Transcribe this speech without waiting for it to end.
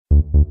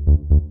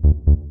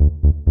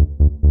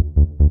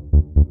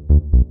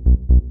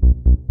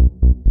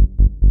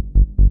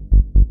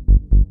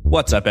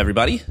What's up,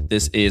 everybody?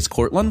 This is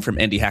Courtland from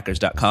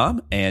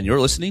IndieHackers.com, and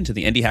you're listening to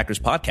the Indie Hackers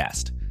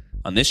Podcast.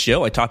 On this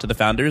show, I talk to the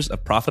founders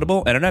of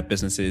profitable internet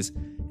businesses,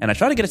 and I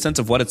try to get a sense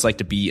of what it's like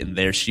to be in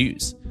their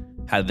shoes.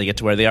 How did they get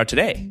to where they are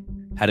today?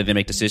 How did they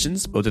make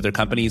decisions, both at their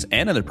companies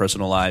and in their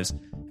personal lives?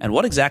 And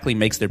what exactly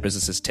makes their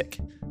businesses tick?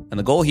 And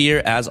the goal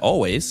here, as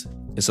always,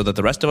 is so that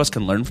the rest of us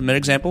can learn from their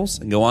examples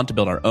and go on to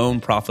build our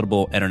own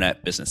profitable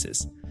internet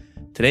businesses.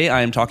 Today,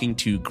 I am talking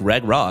to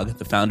Greg Rogg,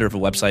 the founder of a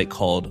website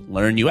called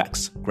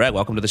LearnUX. Greg,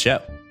 welcome to the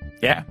show.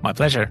 Yeah, my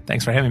pleasure.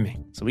 Thanks for having me.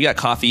 So we got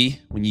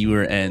coffee when you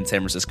were in San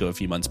Francisco a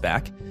few months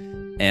back.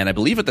 And I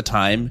believe at the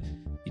time,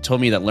 you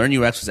told me that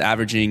LearnUX was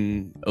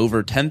averaging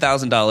over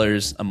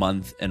 $10,000 a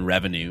month in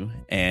revenue,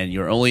 and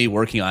you're only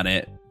working on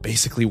it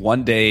basically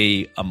one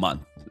day a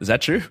month. Is that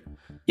true?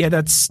 Yeah,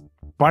 that's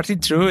partly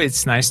true.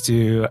 It's nice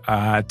to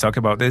talk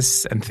about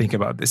this and think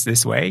about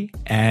this way.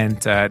 And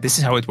this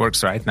is how it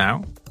works right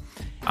now.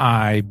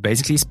 I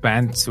basically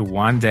spent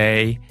one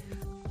day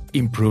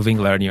improving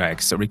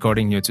LearnUX, so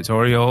recording new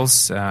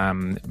tutorials,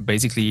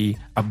 basically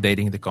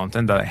updating the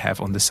content that I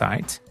have on the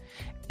site,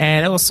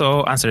 and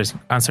also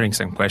answering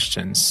some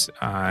questions.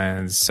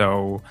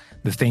 So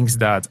the things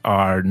that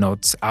are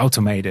not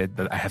automated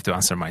that I have to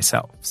answer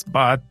myself.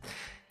 But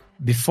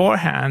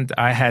beforehand,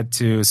 I had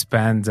to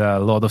spend a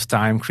lot of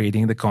time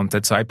creating the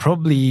content. So I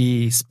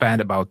probably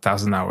spent about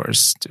 1,000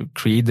 hours to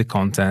create the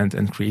content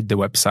and create the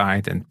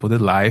website and put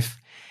it live.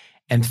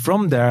 And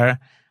from there,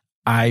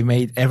 I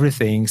made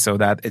everything so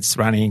that it's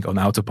running on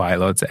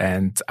autopilot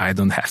and I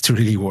don't have to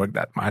really work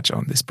that much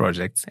on this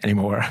project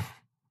anymore.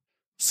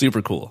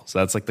 Super cool. So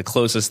that's like the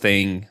closest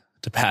thing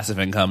to passive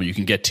income you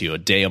can get to. A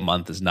day a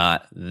month is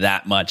not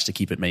that much to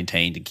keep it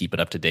maintained and keep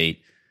it up to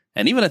date.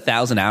 And even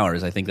 1,000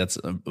 hours, I think that's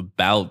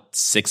about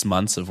 6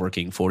 months of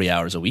working 40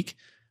 hours a week,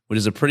 which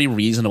is a pretty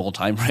reasonable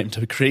time frame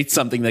to create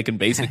something that can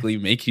basically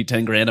make you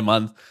 10 grand a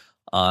month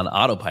on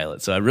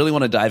autopilot. So I really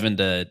want to dive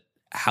into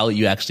how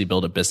you actually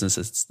build a business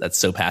that's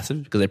so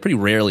passive, because I pretty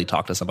rarely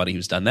talk to somebody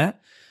who's done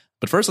that.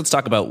 But first, let's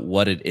talk about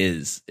what it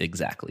is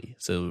exactly.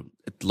 So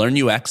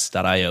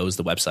LearnUX.io is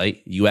the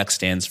website. UX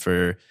stands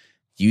for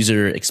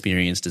user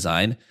experience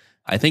design.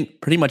 I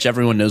think pretty much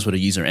everyone knows what a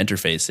user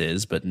interface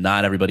is, but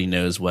not everybody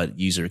knows what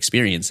user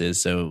experience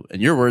is. So in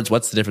your words,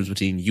 what's the difference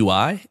between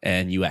UI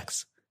and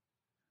UX?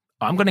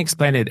 I'm going to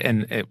explain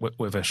it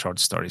with a short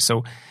story.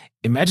 So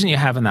imagine you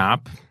have an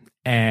app,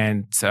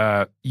 and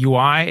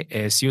UI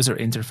is user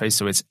interface.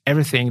 So it's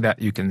everything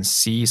that you can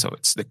see. So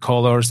it's the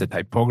colors, the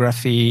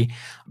typography,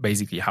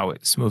 basically how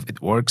smooth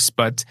it works.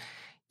 But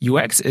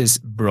UX is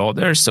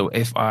broader. So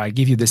if I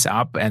give you this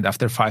app and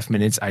after 5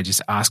 minutes, I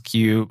just ask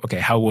you, okay,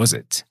 how was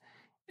it?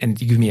 And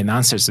you give me an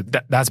answer. So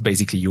that's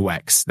basically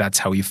UX. That's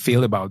how you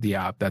feel about the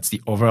app. That's the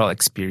overall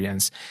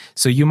experience.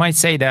 So you might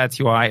say that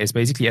UI is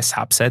basically a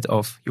subset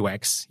of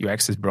UX.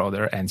 UX is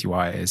broader and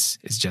UI is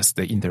just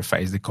the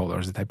interface, the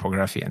colors, the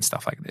typography and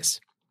stuff like this.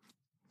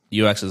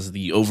 UX is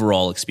the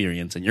overall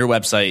experience. And your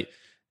website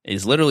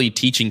is literally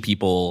teaching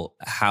people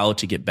how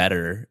to get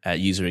better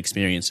at user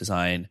experience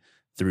design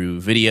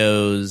through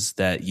videos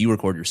that you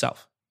record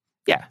yourself.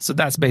 Yeah, so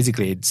that's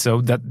basically it.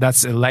 So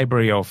that's a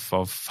library of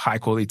high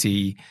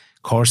quality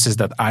courses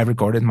that I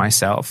recorded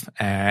myself,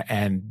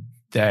 and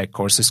the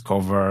courses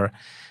cover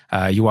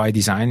UI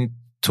design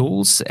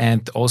tools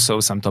and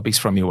also some topics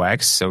from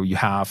UX. So you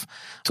have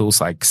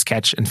tools like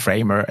Sketch and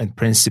Framer and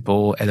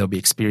Principle, Adobe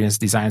Experience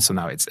Design. So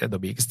now it's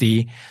Adobe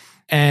XD.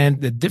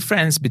 And the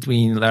difference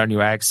between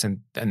LearnUX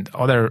and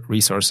other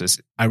resources,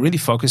 I really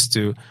focus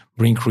to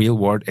bring real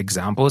world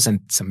examples and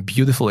some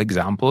beautiful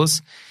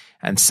examples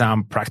and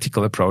some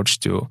practical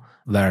approach to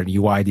learn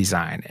UI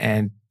design.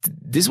 And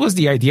this was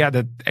the idea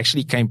that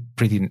actually came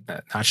pretty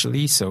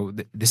naturally. So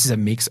this is a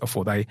mix of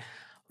what I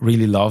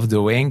really love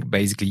doing,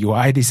 basically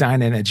UI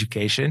design and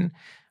education,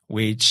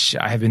 which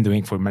I have been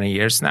doing for many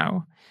years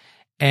now.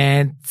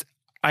 And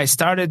I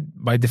started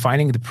by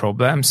defining the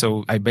problem.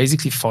 So I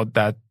basically thought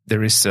that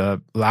there is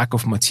a lack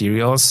of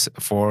materials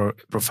for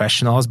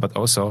professionals, but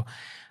also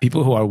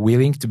people who are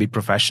willing to be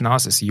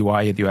professionals as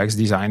UI and UX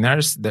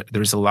designers.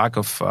 There is a lack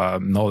of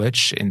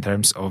knowledge in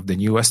terms of the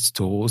newest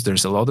tools.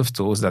 There's a lot of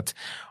tools that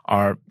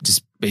are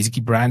just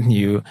basically brand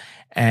new,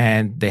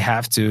 and they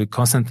have to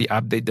constantly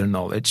update their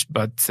knowledge.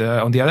 But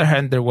on the other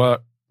hand, there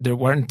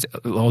weren't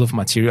a lot of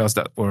materials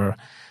that were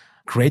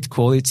great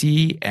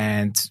quality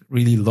and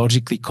really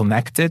logically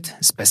connected,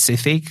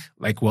 specific,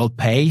 like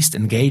well-paced,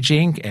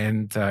 engaging,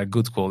 and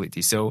good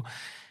quality. So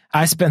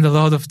I spent a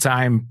lot of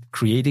time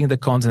creating the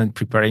content,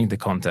 preparing the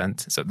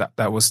content. So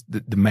that was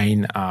the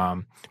main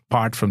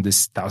part from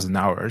this 1,000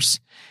 hours.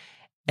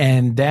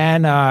 And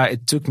then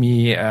it took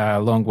me a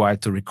long while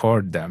to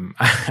record them.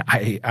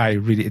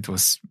 It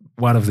was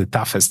one of the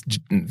toughest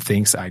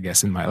things, I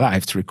guess, in my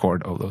life to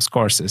record all those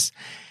courses.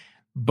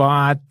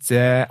 But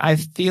I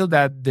feel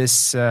that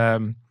this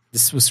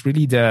was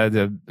really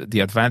the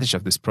advantage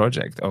of this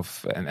project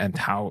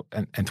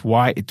and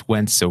why it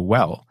went so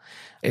well.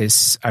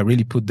 Is I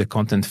really put the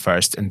content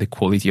first, and the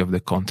quality of the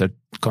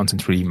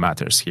content really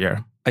matters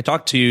here. I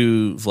talked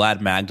to Vlad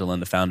Magdalin,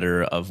 the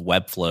founder of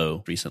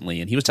Webflow,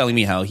 recently, and he was telling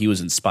me how he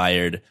was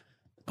inspired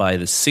by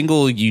the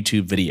single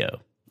YouTube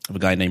video of a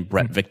guy named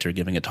Brett Victor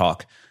giving a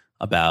talk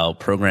about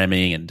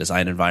programming and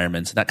design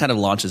environments. And that kind of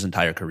launched his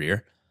entire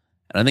career.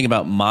 And I think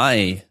about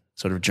my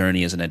sort of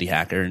journey as an indie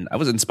hacker. And I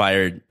was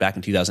inspired back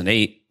in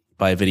 2008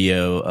 by a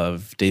video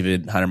of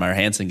David Heinemeier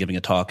Hansson giving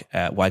a talk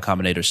at Y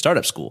Combinator's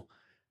startup school.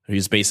 He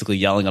was basically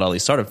yelling at all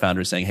these startup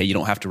founders saying, hey, you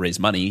don't have to raise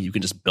money. You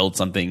can just build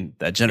something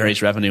that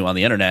generates revenue on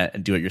the internet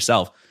and do it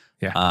yourself.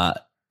 Yeah.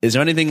 Is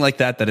there anything like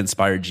that that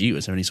inspired you?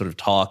 Is there any sort of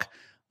talk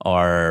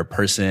or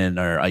person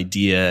or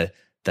idea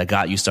that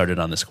got you started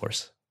on this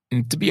course?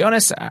 To be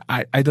honest,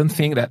 I don't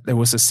think that there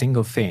was a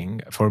single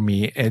thing for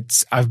me.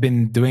 I've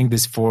been doing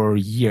this for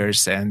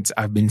years and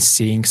I've been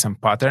seeing some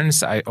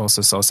patterns. I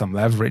also saw some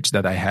leverage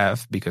that I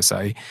have because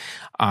I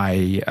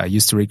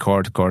used to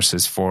record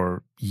courses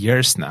for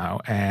years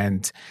now,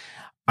 and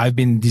I've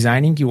been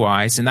designing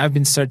UIs and I've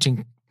been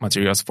searching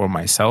materials for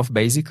myself,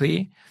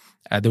 basically.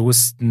 There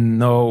was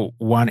no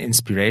one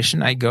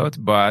inspiration I got,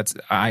 but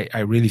I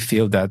really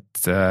feel that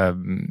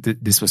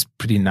this was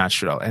pretty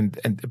natural. And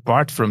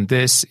apart from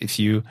this, if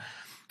you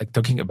are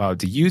talking about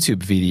the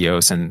YouTube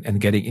videos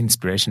and getting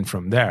inspiration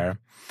from there,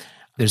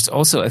 there's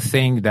also a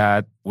thing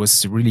that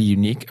was really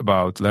unique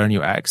about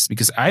LearnUX,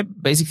 because I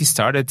basically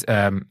started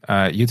a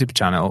YouTube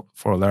channel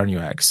for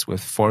LearnUX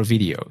with 4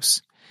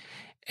 videos.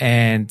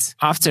 And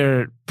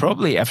after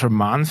a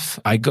month,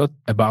 I got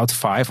about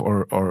 5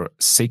 or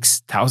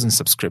 6,000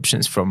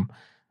 subscriptions from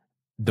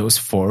those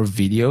 4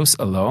 videos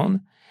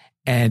alone.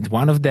 And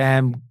one of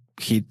them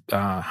hit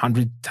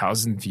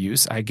 100,000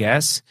 views, I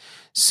guess.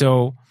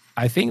 So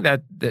I think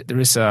that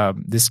there is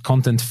this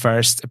content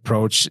first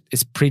approach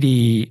is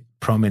pretty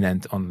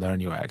prominent on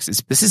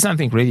LearnUX. This is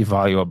something really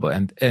valuable.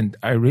 And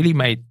I really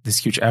made this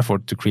huge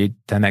effort to create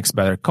 10x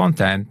better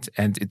content,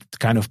 and it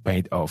kind of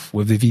paid off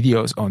with the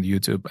videos on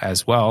YouTube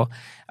as well.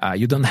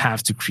 You don't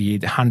have to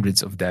create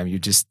hundreds of them. You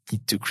just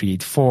need to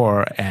create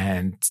 4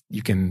 and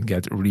you can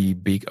get a really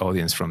big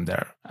audience from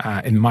there.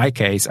 In my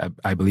case,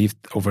 I believe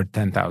over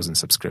 10,000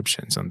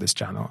 subscriptions on this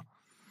channel.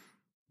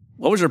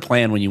 What was your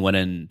plan when you went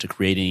into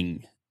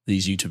creating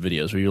these YouTube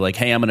videos? Where you're like,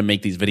 hey, I'm going to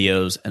make these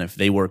videos, and if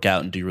they work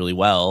out and do really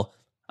well,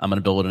 I'm going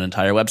to build an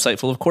entire website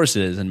full of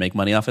courses and make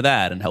money off of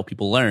that and help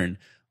people learn?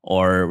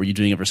 Or were you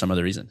doing it for some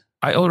other reason?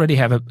 I already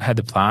had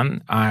a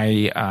plan.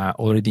 I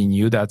already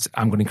knew that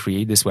I'm going to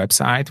create this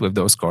website with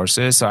those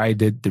courses. So I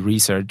did the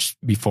research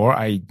before.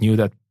 I knew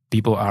that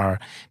people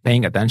are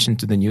paying attention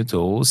to the new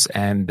tools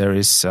and there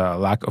is a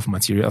lack of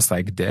materials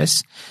like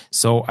this.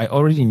 So I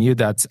already knew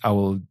that I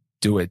will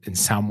do it in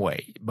some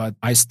way. But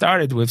I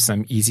started with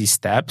some easy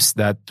steps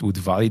that would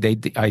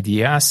validate the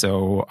idea.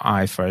 So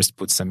I first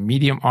put some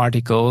Medium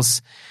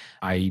articles.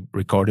 I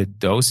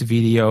recorded those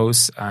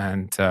videos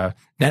and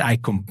then I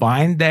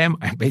combined them.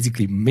 I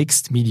basically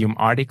mixed Medium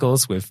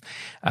articles with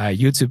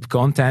YouTube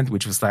content,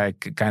 which was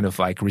like kind of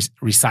like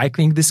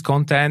recycling this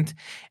content.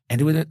 And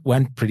it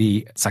went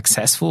pretty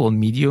successful on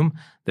Medium.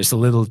 There's a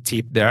little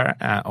tip there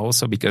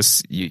also,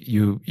 because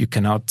you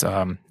cannot,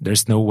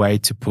 there's no way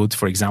to put,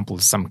 for example,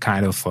 some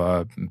kind of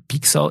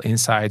pixel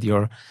inside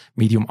your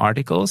Medium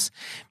articles.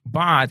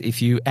 But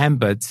if you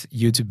embed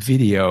YouTube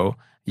video,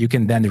 you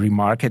can then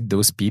remarket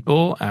those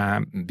people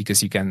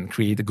because you can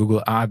create a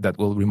Google ad that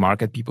will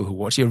remarket people who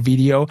watch your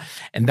video.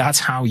 And that's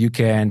how you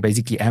can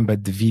basically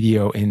embed the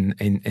video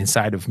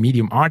inside of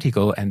Medium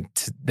article and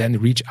then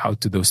reach out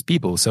to those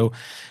people. So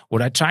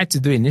what I tried to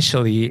do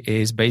initially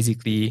is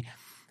basically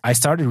I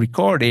started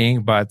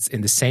recording, but in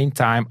the same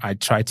time, I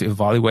tried to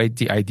evaluate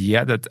the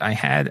idea that I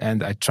had,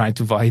 and I tried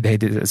to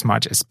validate it as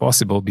much as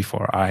possible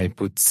before I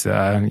put,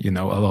 a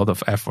lot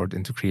of effort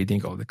into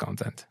creating all the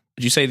content.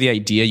 Would you say the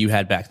idea you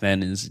had back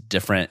then is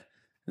different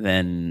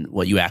than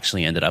what you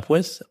actually ended up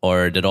with?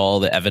 Or did all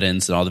the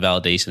evidence and all the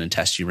validation and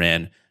tests you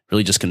ran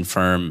really just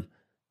confirm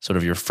sort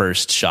of your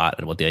first shot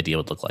at what the idea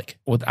would look like?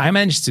 What I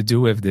managed to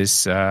do with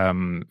this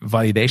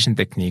validation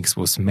techniques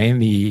was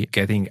mainly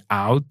getting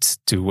out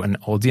to an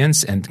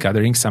audience and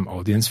gathering some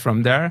audience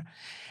from there,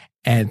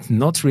 and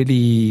not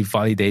really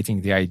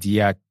validating the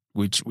idea,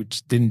 which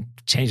didn't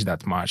change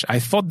that much. I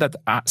thought that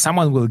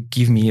someone will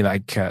give me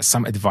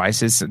some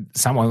advices,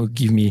 someone will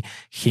give me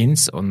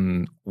hints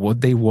on what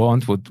they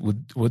want,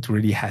 what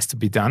really has to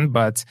be done.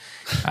 But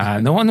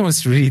no one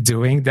was really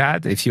doing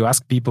that. If you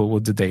ask people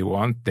what do they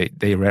want,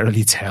 they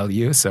rarely tell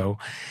you. So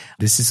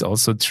this is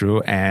also true.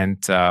 And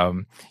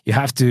you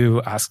have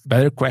to ask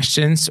better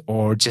questions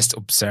or just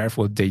observe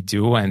what they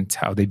do and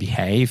how they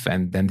behave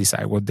and then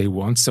decide what they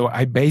want. So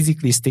I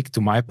basically stick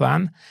to my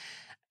plan.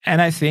 And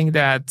I think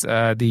that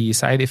the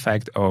side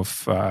effect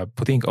of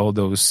putting all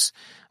those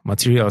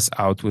materials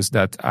out was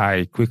that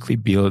I quickly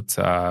built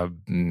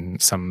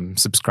some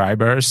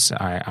subscribers.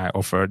 I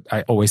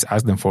always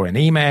asked them for an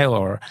email,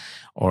 or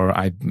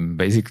I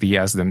basically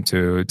asked them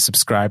to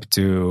subscribe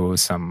to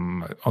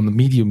some. On the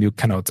Medium, you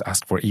cannot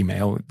ask for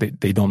email.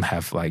 They don't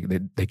have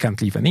they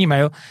can't leave an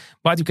email,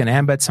 but you can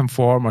embed some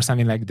form or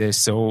something like this.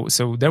 So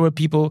there were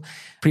people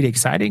pretty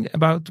excited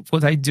about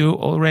what I do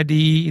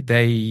already.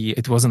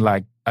 It wasn't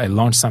like I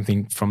launched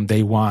something from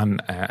day one.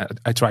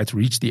 I tried to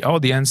reach the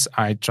audience.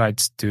 I tried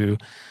to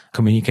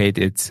communicate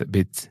it a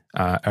bit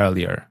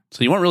earlier.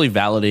 So you weren't really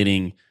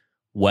validating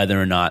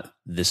whether or not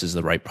this is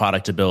the right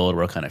product to build or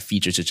what kind of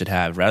features it should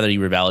have. Rather, you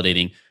were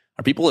validating,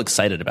 are people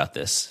excited about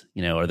this?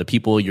 Are the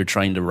people you're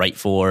trying to write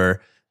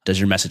for, does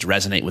your message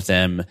resonate with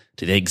them?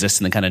 Do they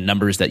exist in the kind of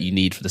numbers that you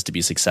need for this to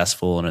be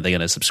successful? And are they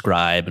going to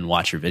subscribe and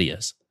watch your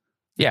videos?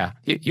 Yeah,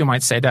 you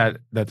might say that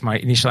my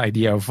initial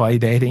idea of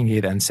validating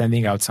it and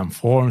sending out some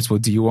forms,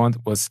 what do you want,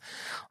 was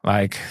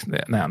like,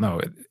 no,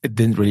 it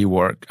didn't really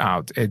work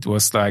out. It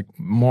was like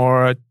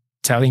more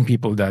telling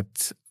people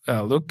that,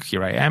 look,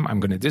 here I am. I'm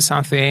going to do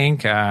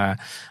something.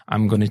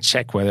 I'm going to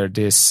check whether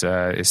this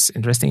is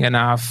interesting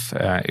enough,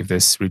 if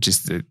this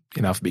reaches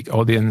enough big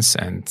audience.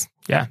 And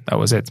yeah, that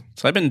was it.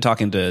 So I've been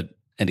talking to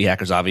indie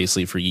hackers,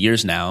 obviously, for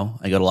years now.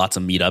 I go to lots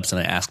of meetups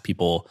and I ask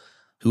people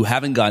who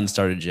haven't gotten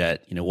started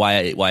yet,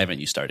 why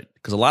haven't you started?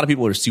 Because a lot of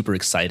people are super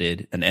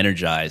excited and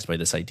energized by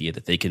this idea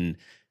that they can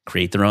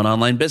create their own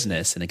online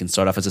business and it can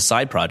start off as a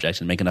side project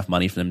and make enough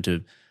money for them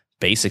to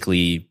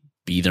basically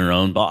be their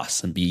own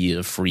boss and be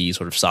a free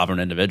sort of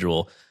sovereign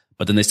individual,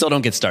 but then they still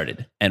don't get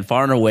started. And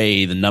far and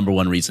away, the number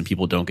one reason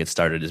people don't get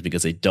started is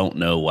because they don't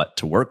know what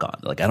to work on.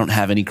 Like, I don't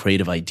have any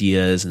creative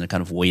ideas, and they're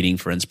kind of waiting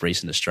for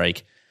inspiration to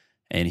strike.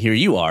 And here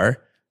you are,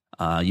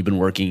 you've been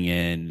working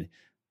in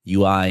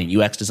UI and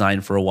UX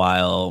design for a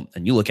while,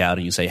 and you look out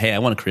and you say, hey, I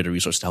want to create a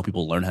resource to help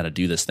people learn how to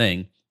do this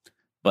thing.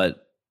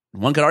 But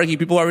one could argue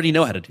people already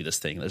know how to do this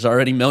thing. There's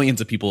already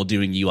millions of people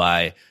doing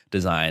UI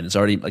design. There's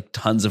already like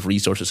tons of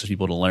resources for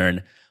people to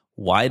learn.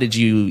 Why did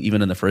you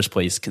even in the first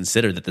place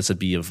consider that this would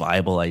be a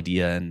viable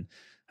idea? And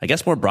I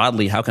guess more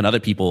broadly, how can other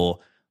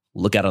people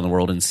look out on the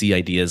world and see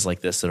ideas like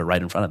this that are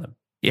right in front of them?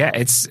 Yeah,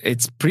 it's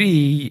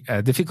pretty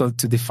difficult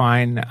to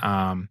define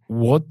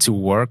what to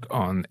work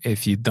on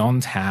if you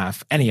don't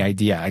have any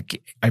idea.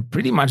 I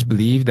pretty much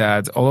believe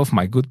that all of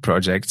my good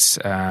projects,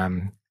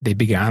 they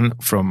began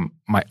from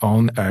my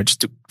own urge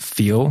to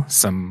fill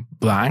some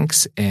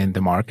blanks in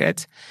the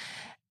market.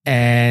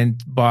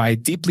 And by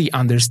deeply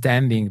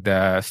understanding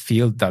the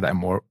field that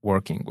I'm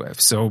working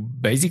with. So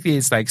basically,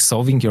 it's like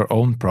solving your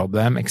own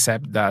problem,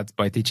 except that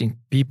by teaching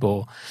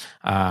people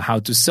how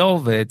to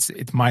solve it,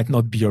 it might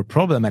not be your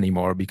problem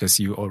anymore because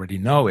you already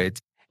know it.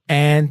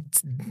 And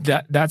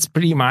that's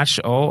pretty much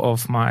all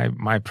of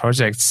my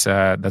projects.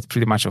 That's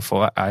pretty much of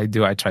all I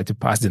do. I try to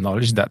pass the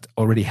knowledge that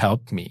already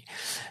helped me.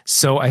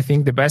 So I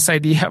think the best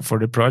idea for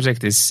the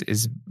project is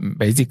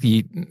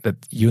basically that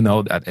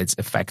that it's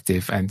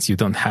effective and you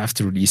don't have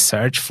to really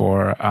search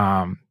for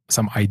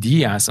some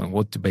ideas on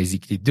what to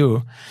basically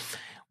do.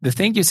 The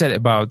thing you said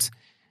about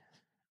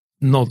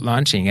not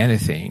launching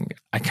anything,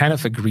 I kind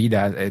of agree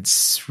that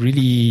it's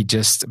really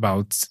just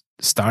about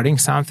starting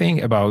something,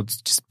 about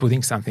just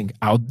putting something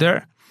out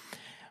there.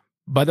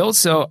 But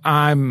also,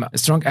 I'm a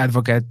strong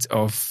advocate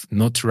of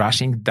not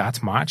rushing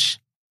that much.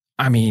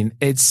 I mean,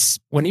 it's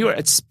when you're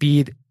at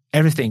speed,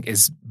 everything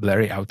is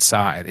blurry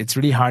outside. It's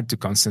really hard to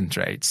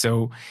concentrate.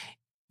 So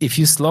if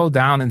you slow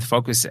down and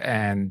focus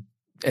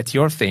at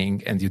your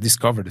thing and you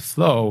discover the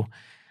flow,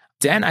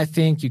 then I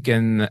think you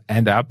can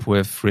end up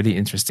with really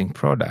interesting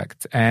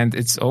product. And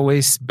it's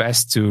always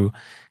best to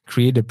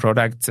create a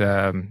product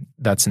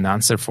that's an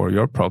answer for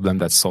your problem,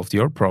 that solved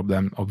your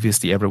problem.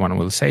 Obviously, everyone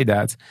will say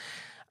that.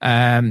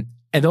 And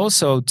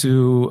also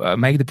to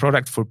make the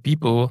product for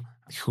people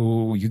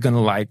who you're going to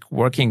like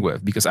working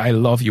with, because I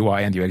love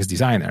UI and UX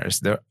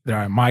designers. There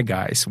are my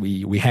guys.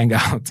 We hang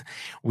out.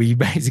 We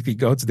basically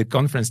go to the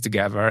conference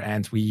together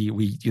and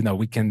we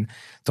can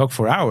talk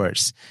for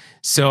hours.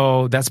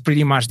 So that's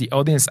pretty much the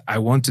audience I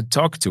want to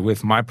talk to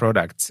with my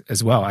product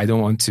as well. I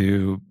don't want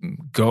to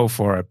go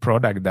for a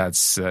product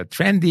that's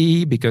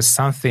trendy because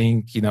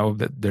something,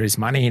 that there is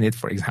money in it,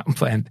 for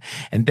example. And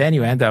then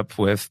you end up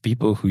with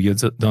people who you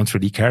don't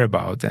really care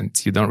about and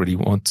you don't really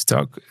want to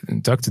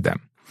talk to them.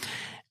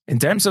 In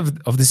terms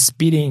of the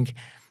speeding,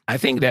 I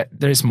think that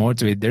there's more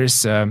to it.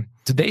 There's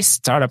today's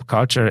startup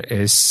culture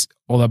is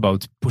all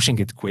about pushing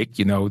it quick.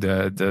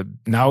 The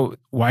now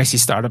YC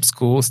Startup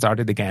School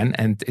started again,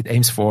 and it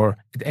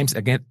aims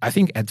again, I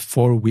think, at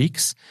 4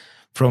 weeks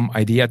from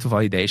idea to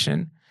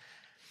validation.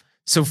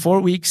 So 4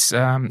 weeks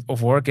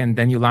of work, and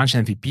then you launch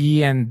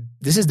MVP. And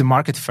this is the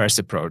market first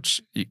approach,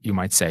 you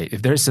might say.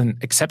 If there's an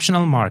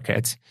exceptional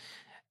market,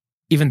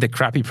 even the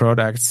crappy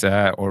products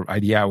or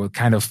idea will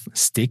kind of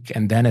stick.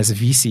 And then as a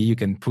VC, you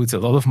can put a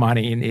lot of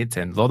money in it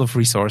and a lot of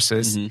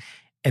resources. Mm-hmm.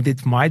 And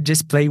it might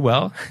just play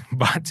well.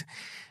 But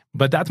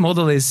that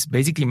model is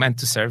basically meant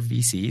to serve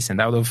VCs. And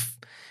out of,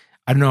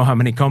 I don't know how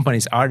many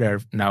companies are there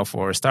now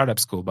for Startup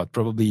School, but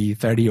probably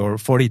 30 or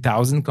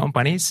 40,000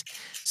 companies.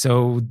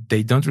 So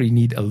they don't really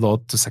need a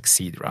lot to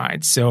succeed,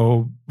 right?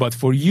 So, but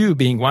for you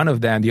being one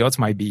of them, the odds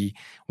might be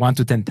 1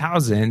 to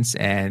 10,000.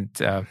 And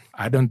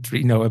I don't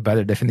really know a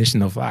better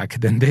definition of luck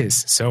than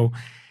this. So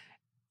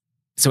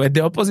at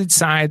the opposite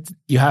side,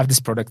 you have this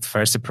product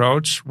first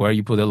approach where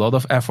you put a lot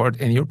of effort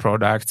in your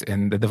product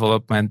and the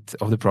development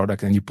of the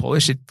product, and you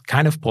polish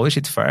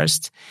it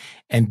first,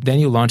 and then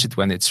you launch it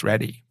when it's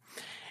ready.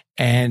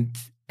 And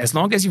as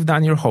long as you've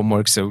done your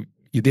homework, so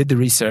you did the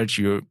research,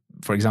 you're,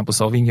 for example,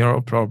 solving your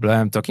own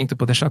problem, talking to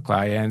potential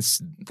clients,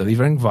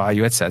 delivering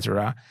value,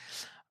 etc.,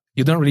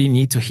 you don't really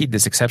need to hit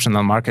this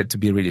exceptional market to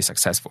be really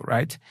successful,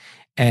 right?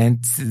 And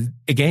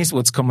against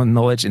what's common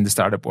knowledge in the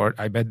startup world,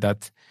 I bet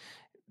that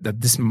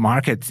this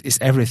market is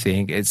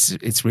everything.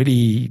 It's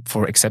really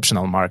for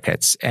exceptional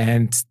markets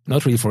and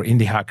not really for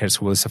indie hackers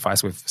who will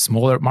suffice with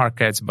smaller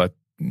markets, but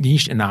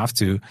niche enough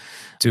to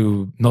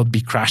not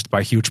be crushed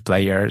by huge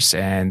players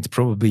and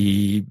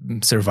probably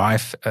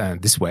survive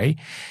this way.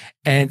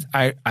 And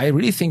I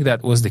really think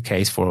that was the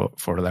case for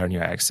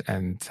LearnUX.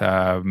 And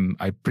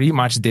I pretty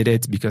much did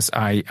it because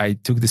I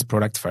took this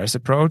product first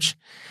approach.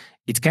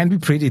 It can be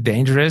pretty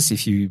dangerous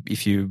if you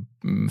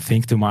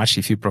think too much,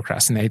 if you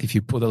procrastinate, if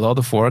you put a lot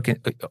of work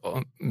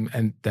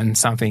and then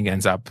something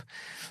ends up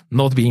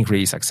not being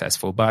really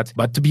successful. But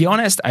to be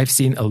honest, I've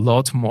seen a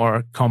lot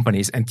more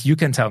companies, and you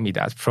can tell me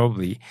that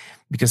probably,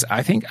 because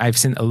I think I've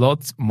seen a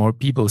lot more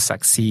people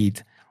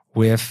succeed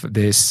with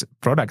this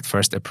product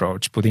first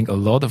approach, putting a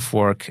lot of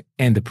work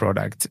in the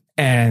product,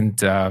 and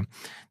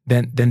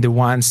then the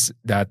ones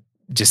that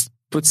just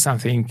put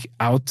something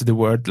out to the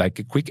world like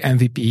a quick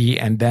MVP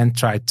and then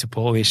try to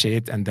polish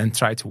it and then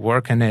try to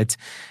work on it.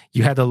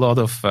 You had a lot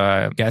of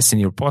guests in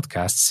your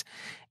podcasts.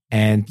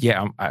 And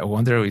yeah, I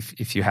wonder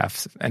if you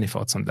have any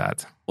thoughts on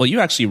that. Well, you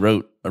actually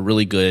wrote a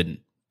really good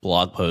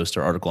blog post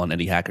or article on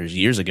Indie Hackers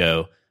years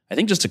ago, I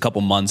think just a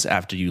couple months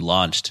after you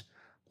launched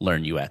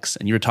LearnUX.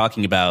 And you were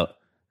talking about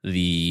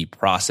the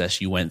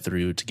process you went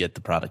through to get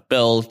the product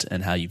built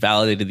and how you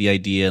validated the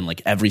idea and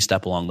like every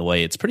step along the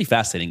way. It's pretty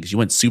fascinating because you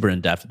went super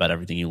in depth about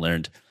everything you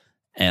learned.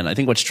 And I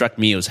think what struck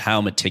me was how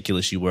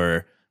meticulous you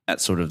were at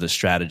sort of the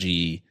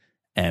strategy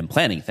and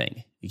planning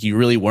thing. You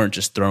really weren't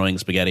just throwing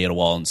spaghetti at a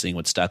wall and seeing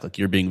what stuck. Like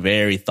you're being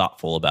very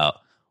thoughtful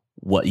about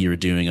what you were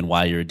doing and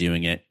why you were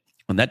doing it.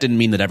 And that didn't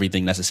mean that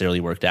everything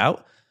necessarily worked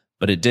out,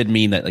 but it did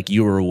mean that like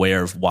you were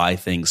aware of why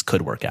things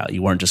could work out.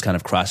 You weren't just kind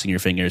of crossing your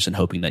fingers and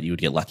hoping that you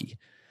would get lucky.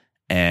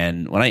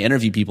 And when I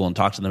interview people and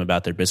talk to them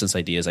about their business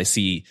ideas, I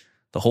see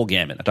the whole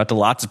gamut. I talked to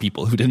lots of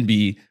people who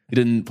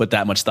didn't put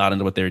that much thought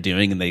into what they were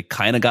doing, and they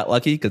kind of got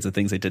lucky because the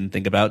things they didn't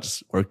think about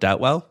just worked out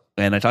well.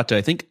 And I talked to,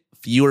 I think,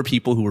 fewer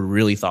people who were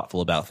really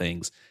thoughtful about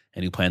things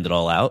and who planned it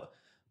all out.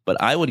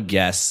 But I would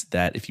guess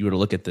that if you were to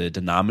look at the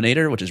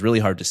denominator, which is really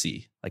hard to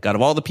see, like out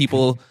of all the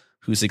people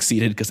who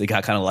succeeded because they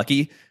got kind of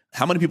lucky,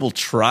 how many people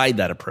tried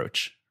that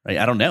approach, right?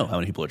 I don't know how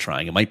many people are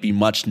trying. It might be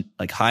much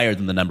like higher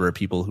than the number of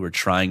people who are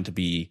trying to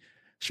be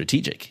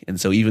strategic.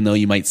 And so even though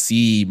you might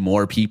see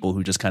more people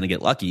who just kind of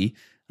get lucky,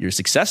 your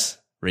success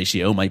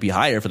ratio might be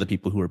higher for the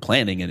people who are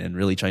planning and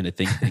really trying to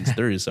think things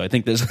through. So I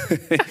think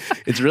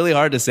it's really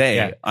hard to say.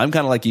 Yeah. I'm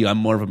kind of like you. I'm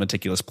more of a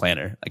meticulous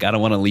planner. Like I don't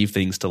want to leave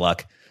things to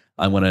luck.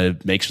 I want to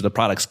make sure the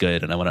product's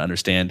good, and I want to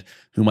understand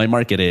who my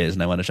market is,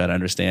 and I want to try to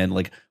understand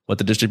like what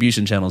the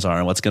distribution channels are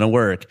and what's going to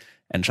work,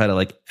 and try to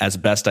like as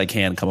best I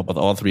can come up with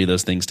all three of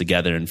those things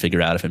together and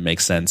figure out if it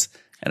makes sense.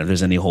 And if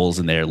there's any holes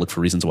in there, look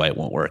for reasons why it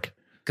won't work.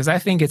 Because I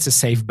think it's a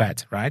safe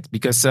bet, right?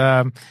 Because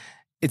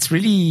it's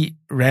really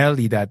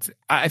rarely that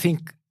I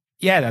think,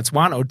 yeah, that's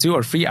 1 or 2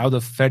 or 3 out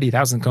of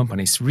 30,000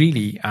 companies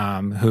really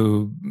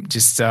who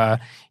just,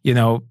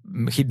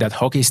 hit that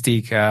hockey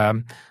stick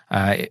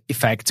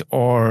effect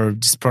or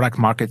just product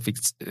market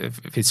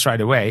fits right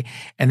away.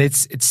 And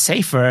it's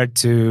safer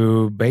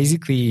to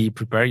basically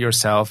prepare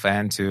yourself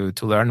and to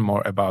learn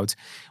more about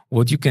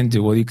what you can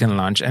do, what you can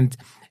launch. And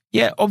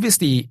yeah,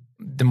 obviously,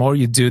 the more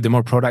you do, the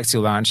more products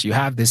you launch, you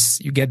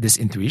get this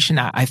intuition.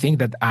 I think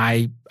that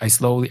I'm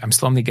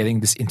slowly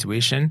getting this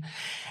intuition.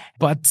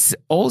 But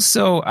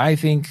also, I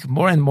think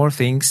more and more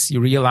things you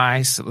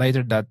realize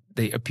later that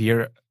they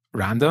appear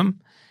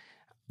random.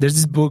 There's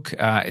this book,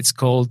 it's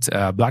called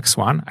Black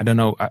Swan. I don't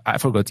know, I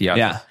forgot the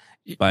author.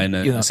 Yeah, by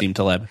Nassim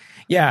Taleb.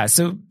 Yeah,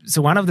 so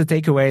one of the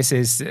takeaways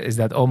is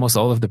that almost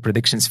all of the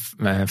predictions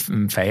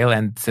fail,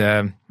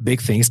 and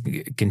big things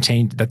can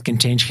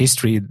change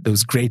history.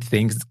 Those great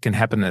things can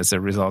happen as a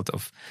result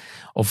of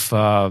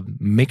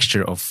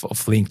mixture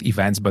of linked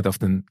events, but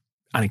often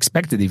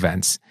unexpected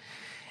events.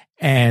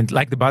 And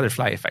like the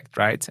butterfly effect,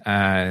 right?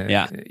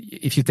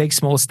 If you take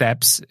small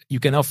steps, you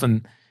can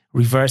often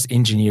reverse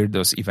engineer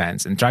those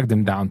events and drag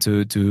them down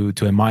to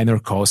a minor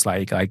cause,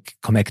 like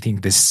connecting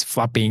this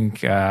flapping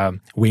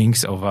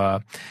wings of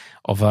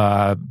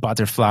a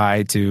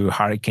butterfly to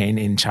hurricane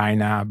in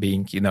China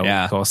being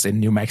caused in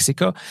New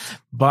Mexico.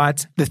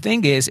 But the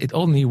thing is, it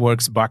only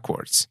works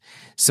backwards.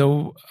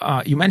 So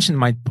you mentioned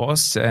my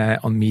posts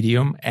on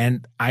Medium,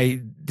 and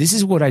this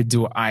is what I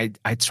do. I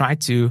try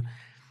to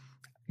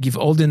give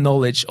all the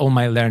knowledge, all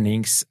my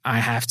learnings, I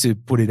have to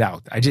put it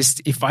out.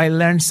 If I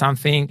learn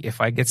something,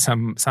 if I get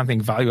something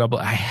valuable,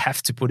 I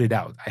have to put it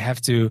out. I have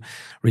to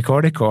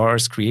record a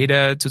course, create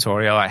a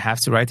tutorial, I have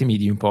to write a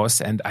Medium post,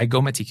 and I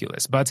go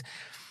meticulous. But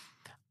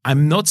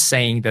I'm not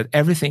saying that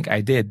everything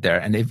I did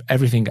there and if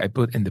everything I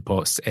put in the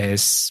post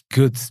is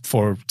good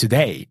for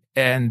today.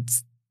 And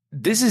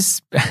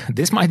this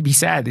might be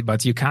sad,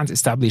 but you can't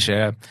establish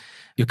a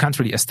you can't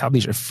really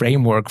establish a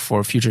framework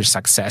for future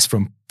success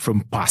from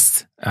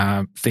past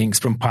things,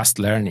 from past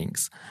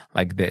learnings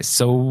like this.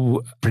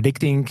 So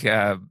predicting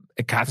a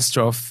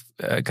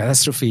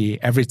catastrophe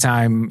every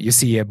time you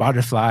see a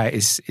butterfly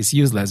is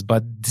useless.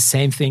 But the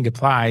same thing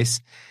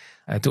applies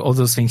to all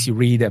those things you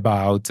read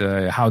about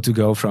how to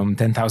go from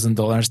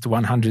 $10,000 to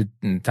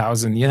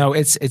 100,000.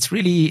 It's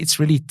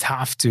really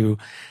tough to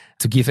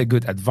give a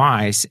good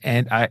advice.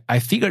 And I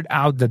figured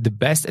out that the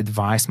best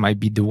advice might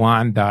be the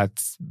one that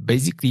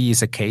basically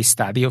is a case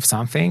study of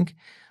something,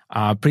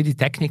 pretty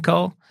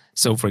technical.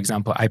 So, for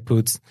example, I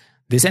put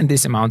this and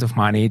this amount of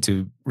money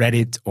to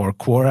Reddit or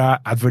Quora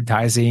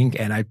advertising,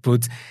 and I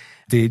put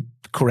the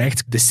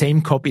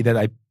same copy that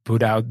I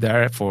put out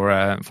there for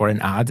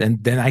an ad.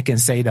 And then I can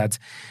say that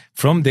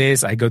from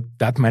this, I got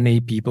that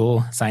many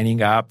people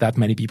signing up, that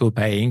many people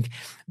paying.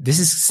 This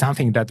is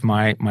something that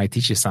might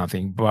teach you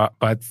something,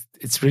 but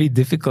it's really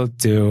difficult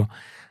to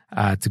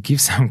give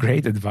some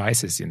great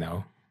advices,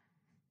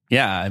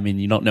 Yeah, I mean,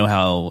 you don't know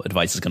how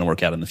advice is going to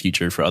work out in the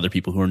future for other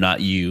people who are not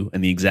you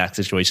in the exact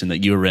situation that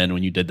you were in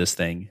when you did this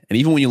thing. And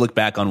even when you look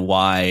back on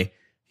why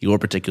your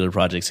particular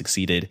project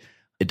succeeded,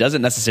 it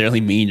doesn't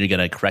necessarily mean you're going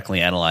to correctly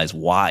analyze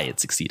why it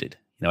succeeded.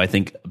 I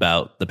think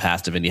about the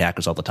past of indie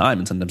hackers all the time,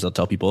 and sometimes I'll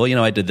tell people,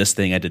 I did this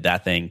thing, I did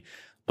that thing,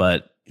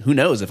 but who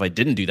knows if I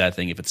didn't do that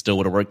thing, if it still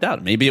would have worked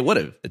out. Maybe it would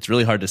have. It's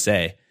really hard to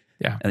say.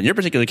 Yeah. And in your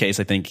particular case,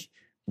 I think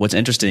what's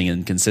interesting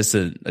and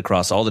consistent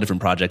across all the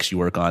different projects you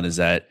work on is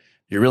that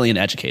you're really an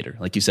educator.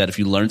 Like you said, if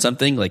you learn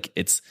something,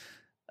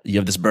 you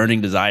have this burning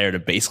desire to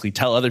basically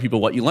tell other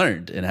people what you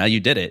learned and how you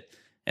did it.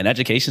 And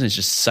education is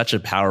just such a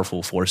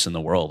powerful force in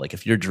the world. Like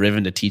if you're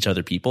driven to teach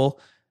other people,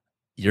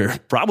 you're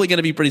probably going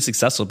to be pretty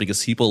successful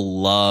because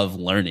people love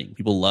learning.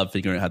 People love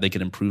figuring out how they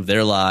can improve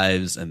their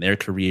lives and their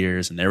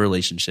careers and their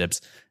relationships.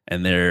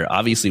 And they're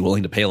obviously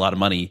willing to pay a lot of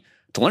money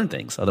to learn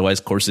things. Otherwise,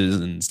 courses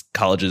and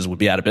colleges would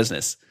be out of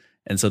business.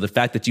 And so the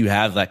fact that you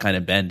have that kind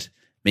of bent,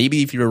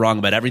 maybe if you were wrong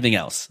about everything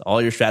else,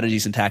 all your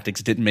strategies and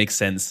tactics didn't make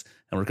sense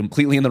and were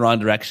completely in the wrong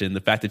direction, the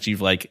fact that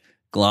you've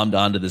glommed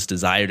onto this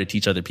desire to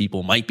teach other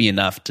people might be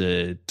enough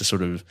to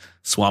sort of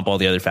swamp all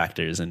the other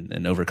factors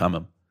and overcome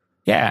them.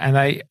 Yeah, and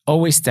I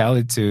always tell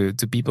it to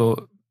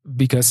people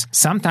because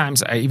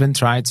sometimes I even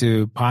try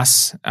to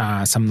pass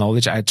some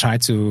knowledge. I try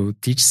to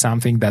teach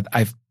something that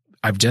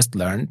I've just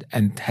learned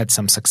and had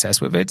some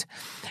success with it.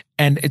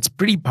 And it's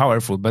pretty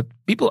powerful, but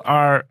people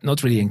are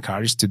not really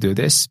encouraged to do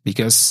this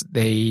because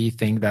they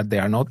think that they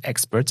are not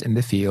experts in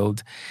the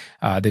field.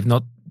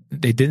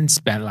 They didn't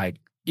spend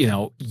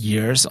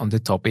years on the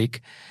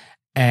topic,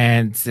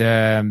 and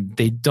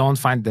they don't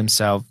find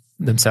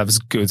themselves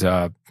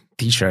good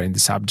teacher in the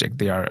subject.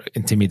 They are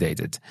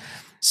intimidated.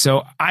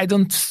 So I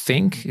don't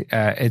think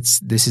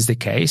this is the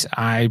case.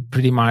 I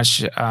pretty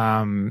much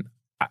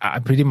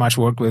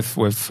work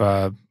with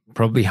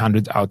probably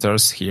 100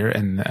 authors here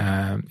in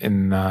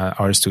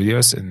our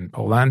studios in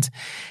Poland,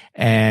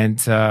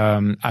 and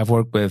I've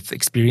worked with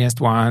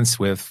experienced ones,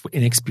 with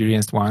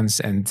inexperienced ones,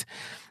 and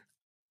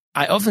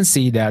I often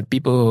see that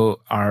people who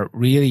are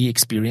really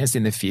experienced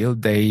in the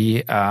field,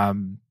 they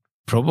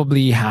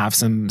probably have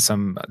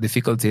some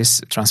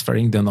difficulties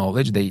transferring the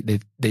knowledge.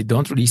 They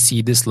don't really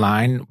see this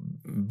line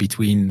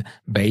between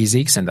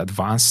basics and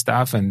advanced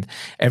stuff, and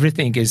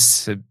everything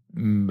is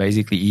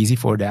basically easy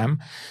for them.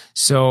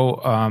 So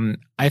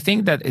I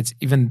think that it's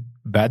even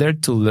better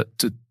to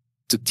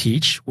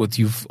teach what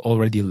you've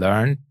already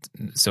learned.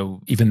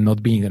 So even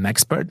not being an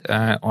expert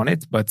on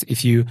it, but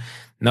if you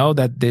know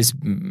that this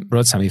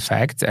brought some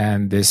effect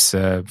and this,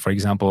 for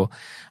example,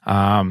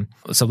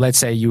 so let's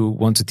say you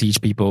want to teach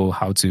people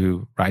how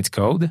to write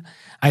code.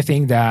 I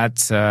think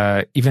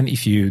that even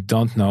if you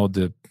don't know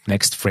the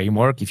next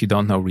framework, if you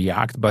don't know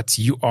React, but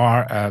you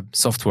are a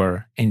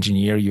software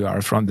engineer, you are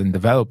a front-end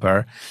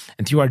developer,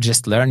 and you are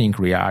just learning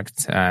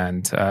React,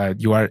 and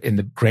you are in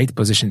the great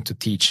position to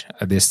teach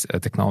this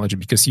technology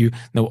because you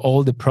know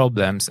all the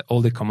problems, all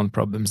the common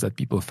problems that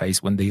people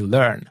face when they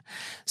learn.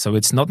 So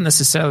it's not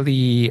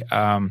necessarily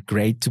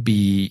great to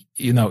be,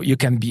 you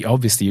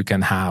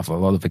can have a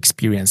lot of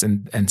experience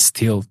and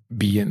still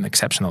be an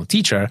exceptional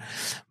teacher,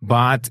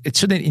 but it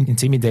shouldn't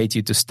intimidate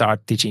you to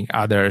start teaching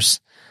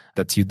others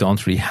that you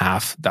don't really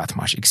have that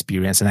much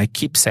experience. And I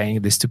keep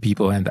saying this to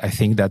people, and I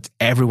think that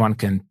everyone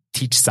can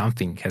teach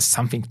something, has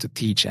something to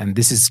teach. And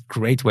this is a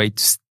great way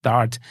to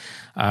start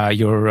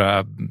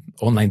your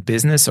online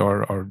business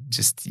or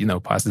just,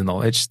 pass the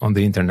knowledge on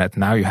the internet.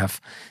 Now you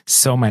have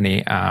so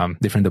many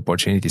different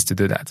opportunities to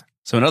do that.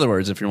 So in other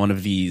words, if you're one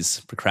of these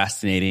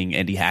procrastinating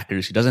indie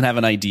hackers who doesn't have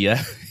an idea,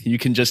 you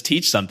can just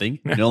teach something.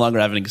 You no longer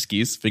have an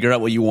excuse. Figure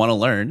out what you want to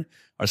learn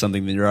or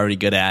something that you're already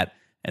good at,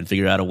 and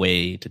figure out a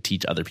way to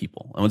teach other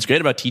people. And what's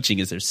great about teaching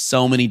is there's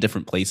so many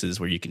different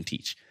places where you can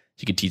teach.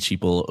 You can teach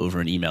people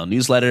over an email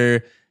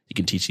newsletter. You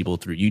can teach people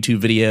through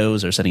YouTube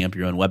videos or setting up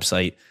your own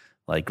website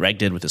like Greg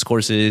did with his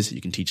courses.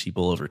 You can teach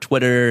people over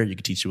Twitter. You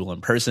can teach people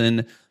in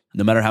person.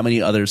 No matter how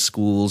many other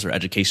schools or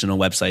educational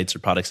websites or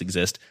products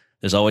exist,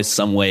 there's always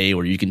some way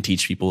where you can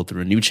teach people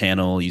through a new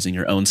channel using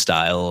your own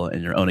style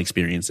and your own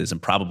experiences and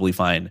probably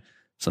find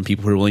some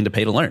people who are willing to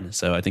pay to learn.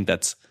 So I think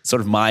that's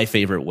sort of my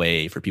favorite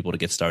way for people to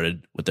get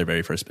started with their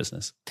very first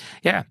business.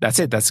 Yeah, that's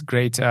it. That's a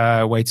great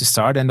way to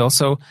start. And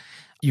also,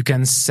 you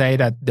can say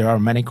that there are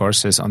many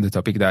courses on the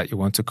topic that you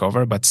want to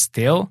cover, but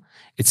still,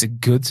 it's a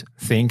good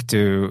thing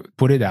to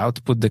put it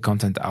out, put the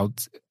content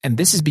out. And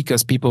this is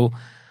because people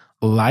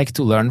like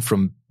to learn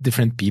from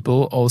different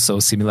people, also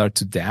similar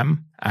to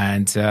them.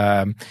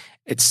 And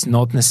it's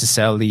not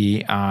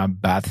necessarily a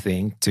bad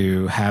thing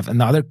to have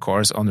another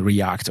course on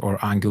React or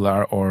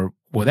Angular or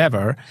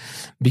whatever,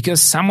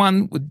 because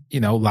someone would,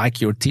 like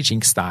your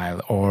teaching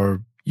style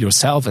or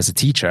yourself as a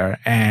teacher.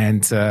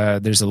 And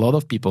there's a lot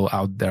of people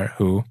out there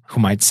who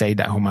might say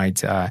that, who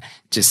might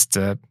just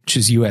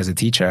choose you as a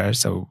teacher.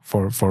 So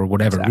for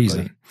whatever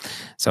reason.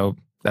 So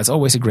that's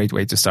always a great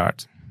way to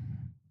start.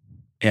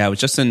 Yeah, I was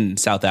just in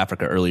South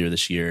Africa earlier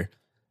this year,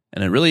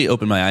 and it really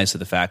opened my eyes to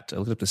the fact, I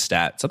looked up the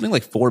stat, something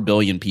like 4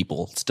 billion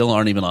people still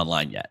aren't even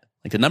online yet.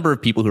 Like the number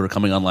of people who are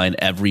coming online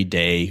every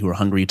day, who are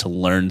hungry to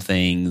learn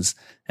things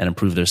and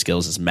improve their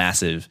skills is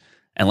massive.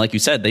 And like you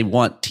said, they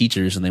want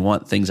teachers and they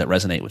want things that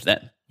resonate with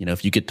them.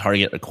 If you could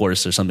target a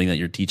course or something that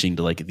you're teaching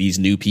to like these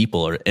new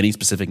people or any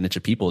specific niche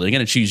of people, they're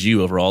going to choose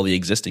you over all the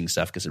existing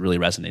stuff because it really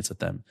resonates with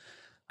them.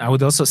 I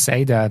would also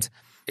say that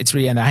it's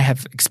really, and I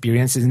have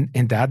experience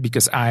in that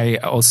because I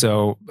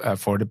also,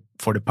 for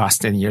the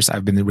past 10 years,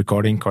 I've been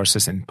recording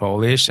courses in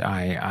Polish.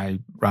 I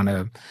run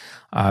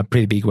a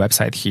pretty big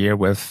website here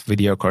with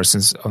video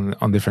courses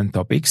on different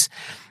topics.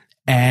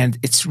 And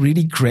it's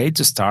really great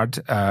to start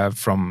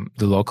from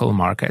the local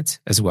market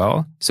as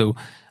well. So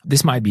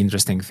this might be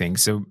interesting thing.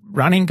 So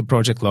running a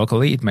project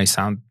locally, it may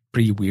sound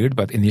pretty weird,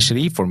 but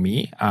initially for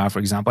me, for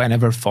example, I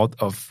never thought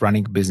of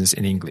running business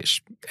in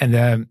English. And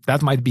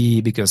that might be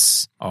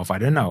because of, I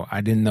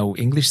didn't know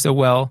English so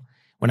well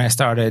when I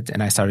started,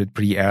 and I started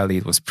pretty early.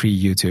 It was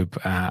pre-YouTube.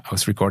 I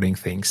was recording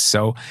things.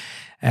 So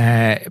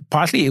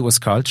partly it was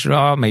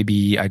cultural.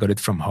 Maybe I got it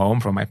from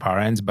home, from my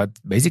parents, but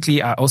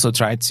basically I also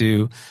tried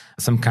to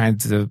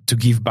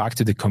give back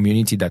to the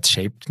community that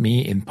shaped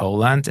me in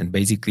Poland and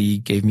basically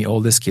gave me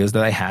all the skills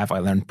that I have. I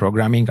learned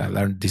programming, I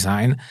learned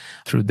design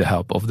through the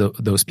help of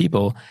those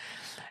people.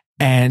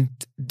 And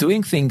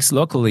doing things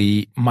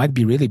locally might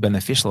be really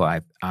beneficial,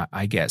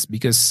 I guess,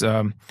 because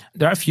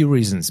there are a few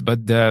reasons,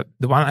 but the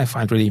one I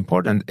find really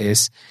important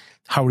is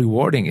how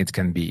rewarding it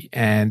can be.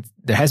 And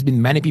there has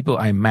been many people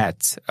I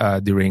met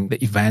during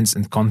the events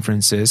and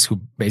conferences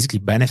who basically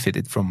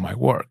benefited from my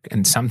work.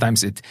 And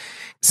sometimes it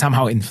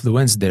somehow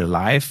influenced their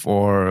life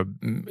or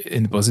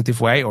in a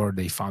positive way, or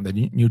they found a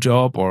new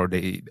job, or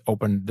they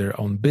opened their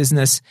own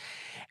business.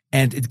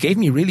 And it gave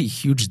me really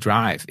huge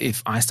drive.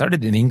 If I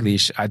started in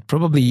English, I'd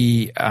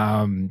probably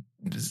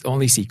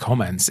only see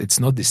comments. It's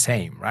not the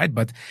same, right?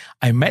 But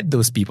I met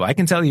those people. I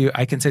can tell you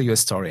a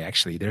story,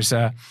 actually. There's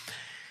a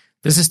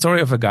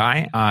story of a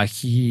guy.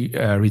 He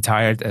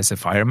retired as a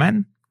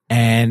fireman,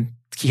 and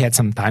he had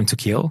some time to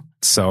kill.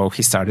 So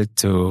he started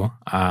to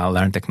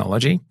learn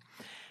technology.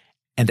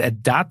 And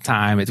at that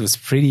time, it was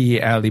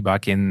pretty early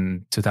back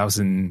in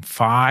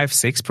 2005,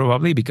 6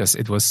 probably, because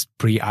it was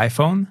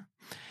pre-iPhone.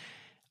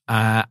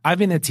 I've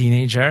been a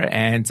teenager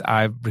and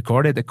I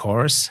recorded a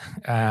course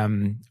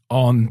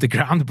on the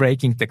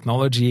groundbreaking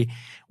technology,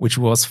 which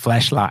was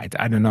flashlight.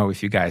 I don't know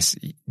if you guys,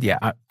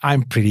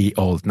 I'm pretty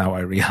old now,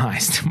 I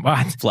realized.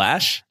 But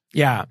Flash?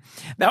 Yeah,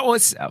 that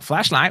was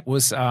flashlight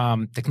was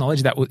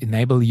technology that would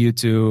enable you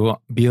to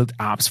build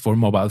apps for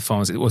mobile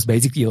phones. It was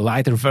basically a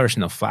lighter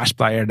version of Flash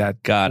Player that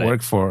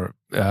worked for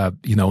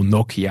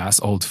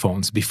Nokia's old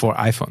phones before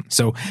iPhone.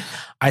 So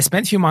I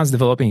spent a few months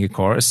developing a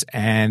course,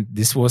 and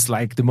this was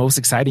like the most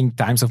exciting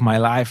times of my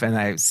life. And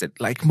I said,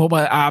 like, mobile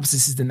apps,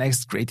 this is the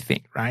next great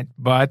thing, right?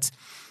 But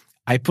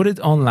I put it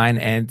online,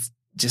 and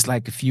just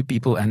like a few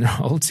people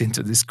enrolled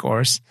into this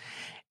course,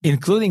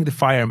 including the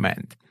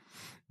fireman.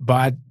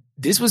 But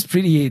this was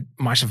pretty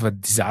much of a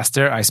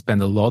disaster. I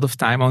spent a lot of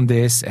time on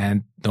this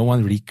and no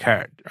one really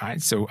cared,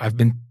 right? So I've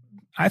been,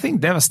 I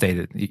think,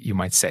 devastated, you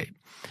might say.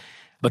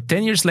 But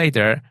 10 years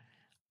later,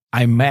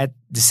 I met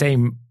the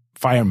same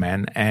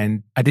fireman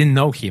and I didn't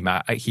know him.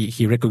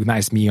 He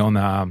recognized me in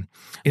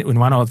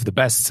one of the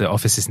best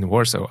offices in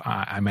Warsaw.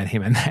 I met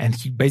him and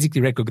he basically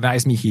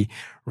recognized me. He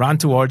ran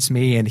towards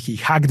me and he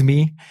hugged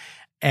me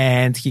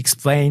and he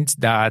explained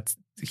that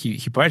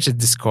he purchased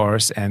this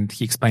course, and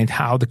he explained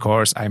how the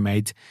course I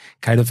made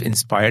kind of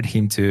inspired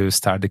him to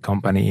start the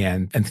company.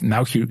 And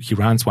now he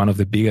runs one of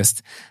the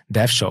biggest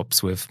dev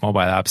shops with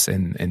mobile apps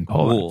in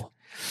Poland.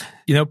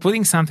 Cool.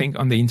 Putting something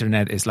on the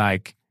internet is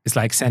like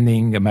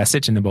sending a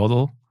message in a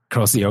bottle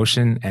across the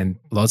ocean, and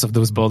lots of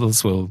those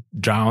bottles will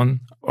drown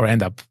or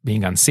end up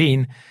being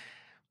unseen.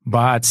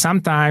 But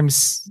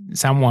sometimes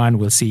someone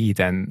will see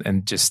it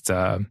and just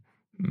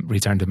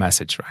return the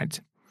message, right?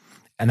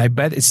 And I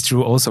bet it's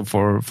true also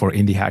for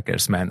indie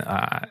hackers, man.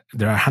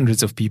 There are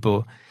hundreds of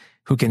people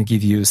who can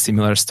give you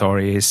similar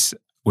stories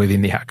with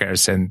indie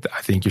hackers, and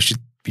I think you should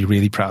be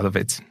really proud of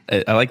it.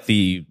 I like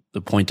the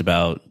point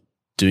about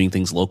doing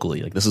things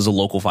locally. Like, this is a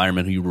local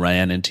fireman who you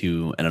ran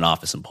into in an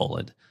office in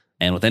Poland.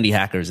 And with indie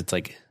hackers, it's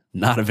like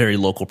not a very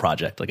local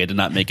project. Like I did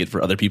not make it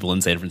for other people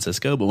in San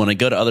Francisco, but when I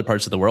go to other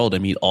parts of the world, I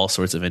meet all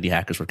sorts of indie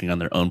hackers working on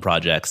their own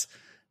projects.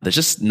 There's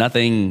just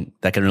nothing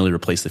that can really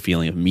replace the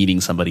feeling of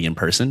meeting somebody in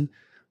person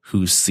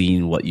who's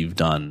seen what you've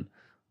done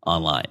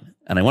online.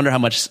 And I wonder how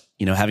much,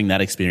 having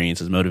that experience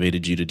has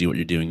motivated you to do what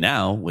you're doing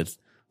now with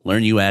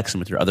Learn UX and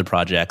with your other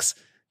projects.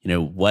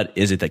 What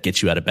is it that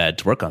gets you out of bed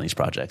to work on these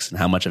projects? And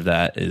how much of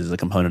that is a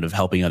component of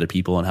helping other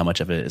people and how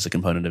much of it is a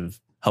component of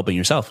helping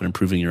yourself and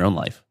improving your own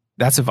life?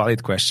 That's a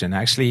valid question.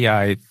 Actually,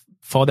 I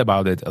thought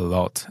about it a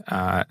lot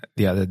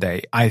the other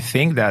day. I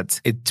think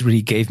that it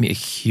really gave me a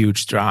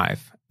huge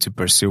drive to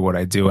pursue what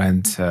I do,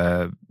 and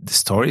the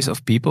stories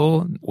of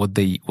people, what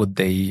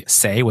they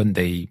say when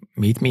they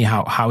meet me,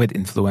 how it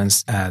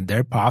influenced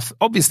their path.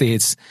 Obviously,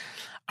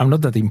 I'm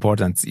not that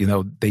important.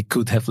 They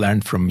could have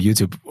learned from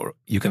YouTube, or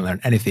you can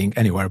learn anything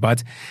anywhere.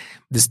 But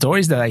the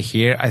stories that I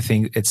hear, I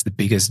think it's the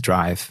biggest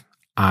drive.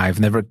 I've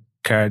never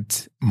cared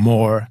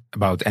more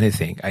about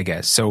anything, I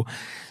guess. So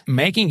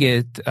making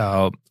it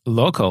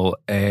local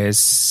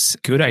is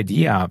a good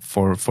idea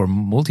for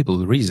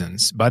multiple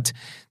reasons. But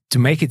to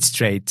make it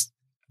straight,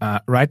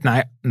 right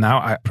now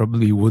I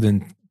probably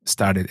wouldn't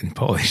start it in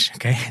Polish.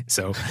 Okay,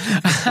 so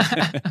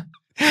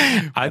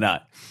why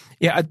not?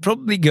 Yeah, I'd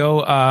probably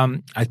go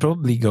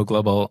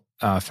global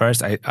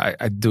first.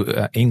 I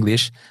do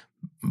English,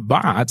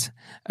 but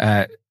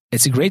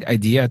it's a great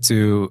idea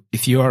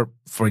if you are,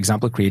 for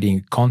example,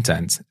 creating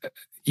content,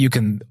 you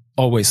can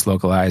always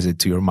localize it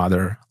to your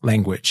mother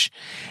language,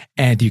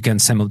 and you can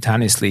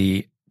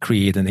simultaneously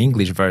create an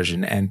English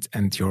version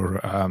and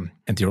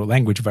your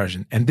language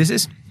version. And this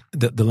is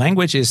the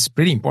language is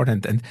pretty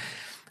important. And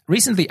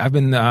recently, I've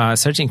been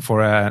searching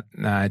for a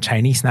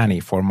Chinese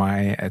nanny for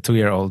my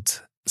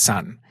 2-year-old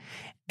son.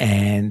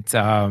 And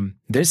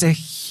there's a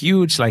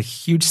huge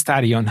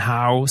study on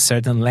how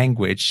certain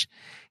language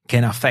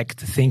can affect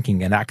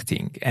thinking and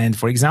acting. And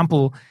for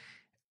example,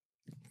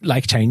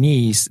 like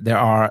Chinese, there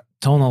are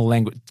tonal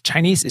language.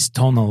 Chinese is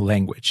tonal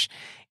language.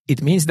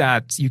 It means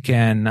that you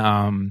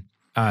can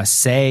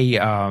say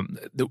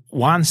the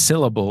one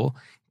syllable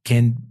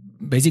can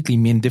basically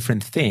mean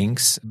different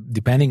things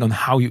depending on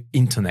how you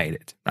intonate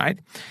it, right?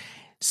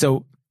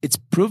 So it's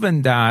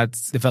proven that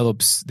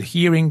develops the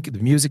hearing, the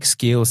music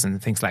skills,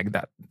 and things like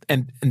that.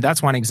 And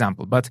that's one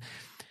example. But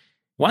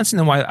once in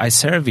a while, I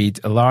surveyed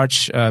a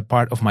large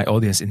part of my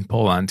audience in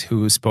Poland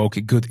who spoke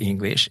good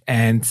English,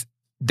 and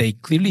they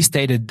clearly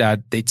stated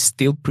that they'd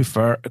still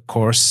prefer a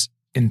course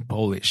in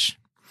Polish.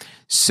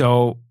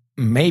 So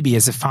maybe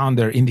as a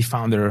indie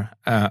founder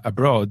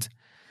abroad,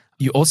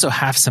 you also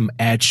have some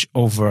edge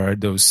over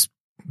those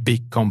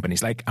big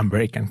companies like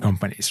American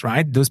companies,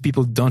 right? Those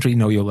people don't really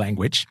know your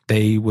language.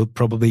 They will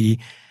probably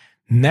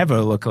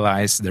never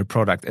localize their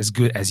product as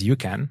good as you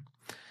can.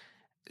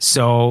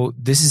 So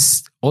this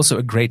is also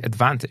a great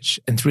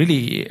advantage. And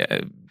really,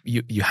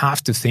 you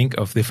have to think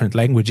of different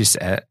languages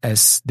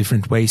as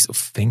different ways of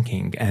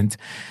thinking. And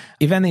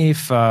even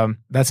if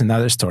that's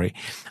another story,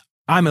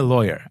 I'm a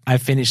lawyer. I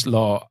finished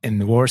law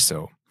in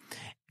Warsaw,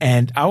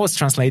 and I was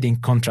translating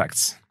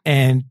contracts.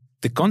 And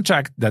the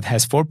contract that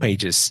has 4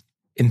 pages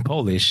in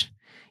Polish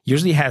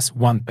usually has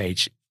 1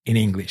 page in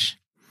English.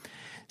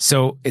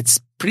 So it's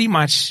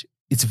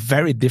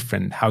very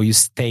different how you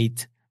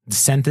state the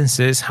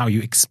sentences, how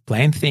you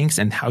explain things,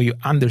 and how you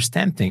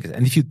understand things.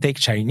 And if you take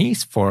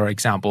Chinese, for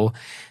example,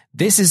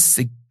 this is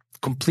a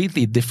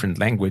completely different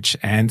language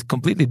and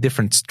completely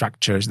different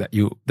structures that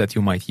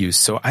you might use.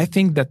 So I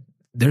think that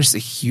there's a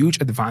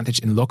huge advantage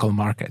in local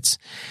markets.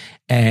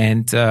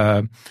 And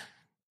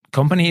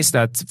companies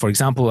that, for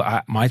example,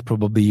 I might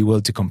probably be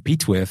able to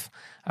compete with,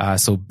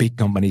 so big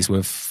companies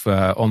with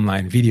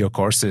online video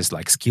courses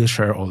like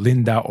Skillshare or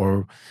Lynda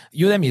or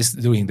Udemy is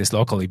doing this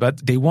locally,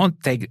 but they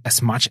won't take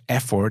as much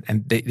effort,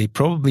 and they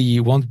probably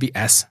won't be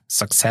as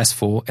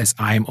successful as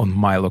I'm on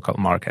my local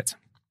market.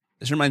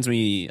 This reminds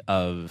me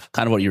of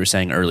kind of what you were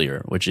saying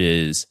earlier, which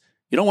is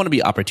you don't want to be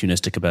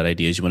opportunistic about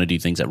ideas. You want to do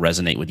things that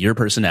resonate with your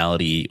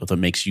personality, with what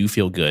makes you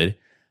feel good.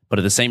 But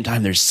at the same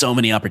time, there's so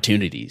many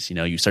opportunities.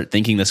 You start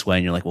thinking this way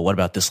and you're like, well, what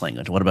about this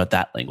language? What about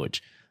that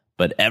language?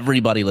 But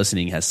everybody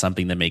listening has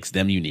something that makes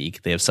them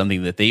unique. They have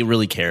something that they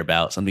really care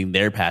about, something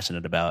they're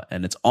passionate about.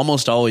 And it's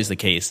almost always the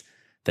case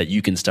that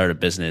you can start a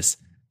business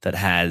that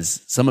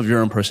has some of your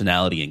own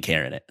personality and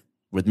care in it.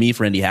 With me,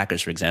 for Indie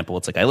Hackers, for example,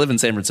 it's like I live in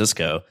San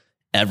Francisco.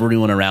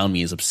 Everyone around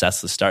me is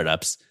obsessed with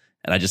startups.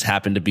 And I just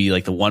happened to be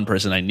like the one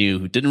person I knew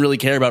who didn't really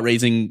care about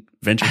raising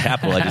venture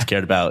capital. I just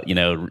cared about,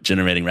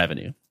 generating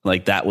revenue.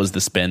 Like that was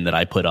the spin that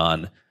I put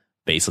on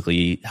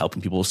basically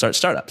helping people start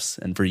startups.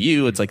 And for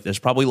you, it's like there's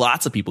probably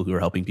lots of people who are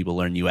helping people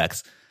learn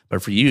UX.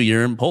 But for you,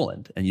 you're in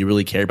Poland and you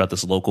really care about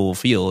this local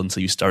feel. And so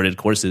you started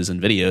courses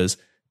and videos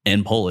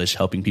in Polish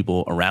helping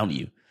people around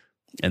you.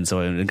 And so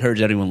I would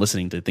encourage everyone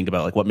listening to think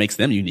about like what makes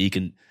them unique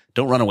and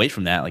don't run away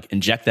from that. Like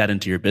inject that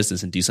into your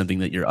business and do something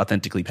that you're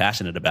authentically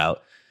passionate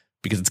about,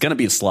 because it's going to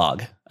be a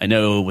slog. I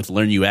know with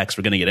Learn UX,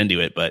 we're going to get into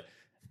it, but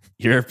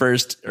your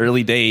first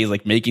early days,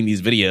 like making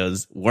these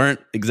videos weren't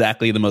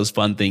exactly the most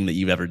fun thing that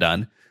you've ever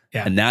done.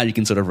 Yeah. And now you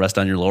can sort of rest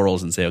on your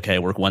laurels and say, okay, I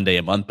work one day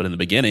a month. But in the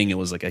beginning, it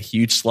was like a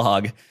huge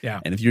slog.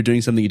 Yeah. And if you're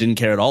doing something you didn't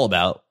care at all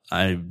about,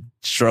 I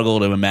struggle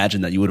to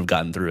imagine that you would have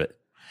gotten through it.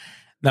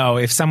 No,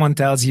 if someone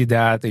tells you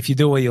that if you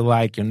do what you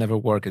like, you'll never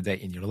work a day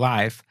in your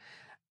life,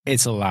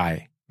 it's a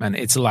lie, man.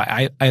 It's a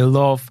lie. I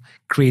love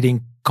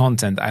creating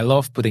content. I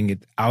love putting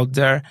it out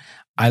there.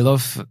 I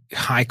love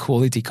high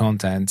quality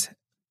content,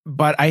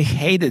 but I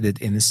hated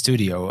it in the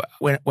studio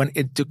when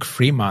it took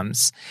 3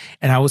 months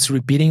and I was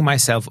repeating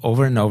myself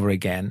over and over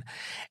again.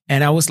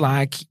 And I was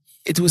like,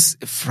 it was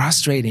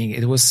frustrating.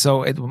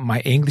 My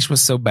English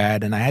was so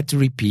bad and I had to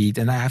repeat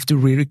and I have to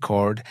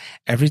re-record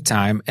every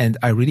time. And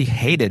I really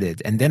hated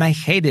it. And then I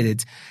hated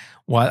it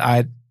while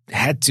I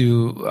had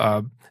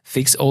to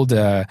fix all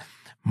the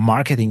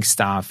marketing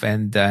stuff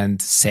and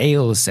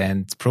sales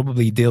and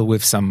probably deal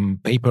with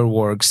some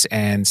paperworks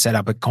and set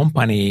up a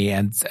company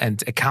and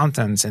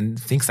accountants and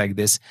things like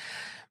this.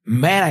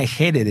 Man, I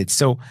hated it.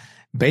 So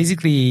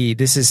basically,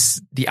 this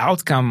is the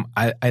outcome.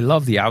 I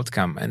love the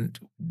outcome. And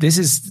this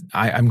is,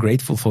 I'm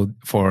grateful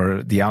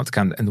for the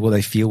outcome and what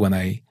I feel when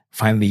I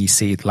finally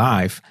see it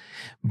live.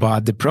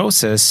 But the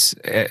process,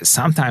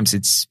 sometimes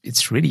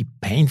it's really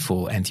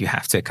painful and you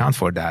have to account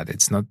for that.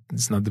 It's not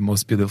the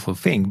most beautiful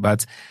thing,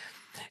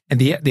 and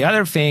the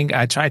other thing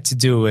I tried to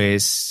do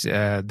is,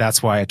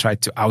 that's why I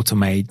tried to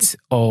automate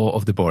all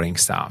of the boring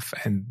stuff.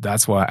 And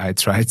that's why I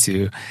tried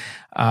to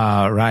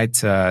write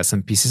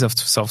some pieces of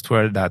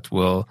software that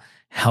will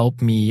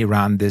help me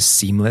run this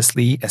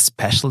seamlessly,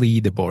 especially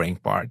the boring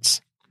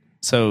parts.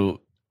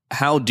 So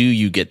how do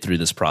you get through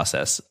this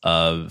process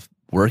of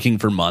working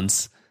for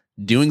months,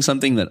 doing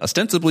something that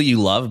ostensibly you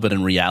love, but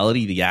in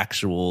reality, the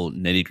actual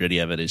nitty gritty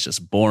of it is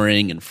just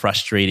boring and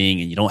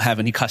frustrating and you don't have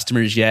any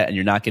customers yet and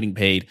you're not getting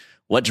paid?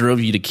 What drove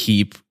you to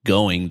keep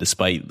going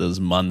despite those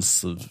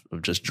months of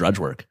just drudge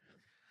work?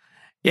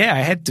 Yeah,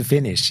 I had to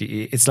finish.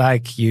 It's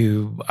like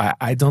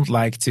I don't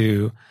like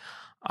to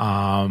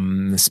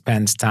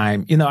spend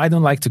time. I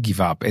don't like to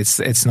give up.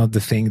 It's not the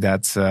thing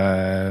that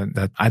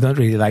I don't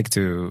really like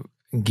to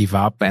give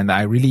up. And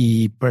I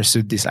really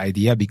pursued this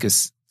idea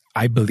because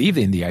I believed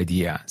in the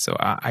idea. So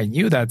I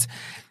knew that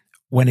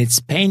when it's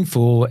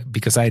painful,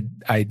 because I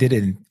did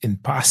it in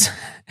past,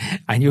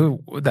 I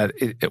knew that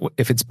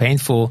if it's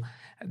painful,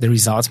 the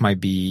results might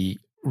be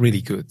really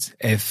good.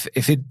 If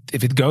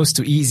it goes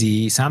too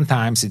easy,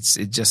 sometimes it's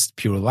just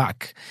pure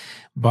luck,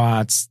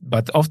 but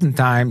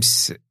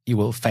oftentimes you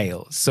will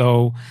fail.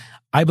 So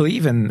I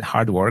believe in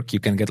hard work.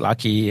 You can get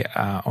lucky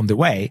on the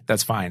way.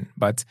 That's fine.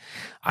 But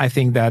I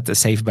think that a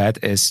safe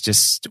bet is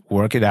just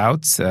work it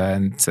out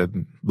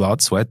and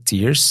blood, sweat,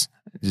 tears,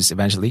 just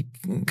eventually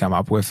come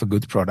up with a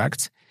good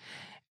product.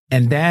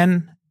 And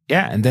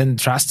then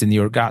trust in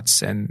your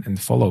guts and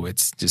follow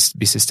it. Just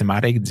be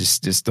systematic.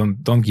 Just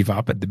don't give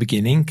up at the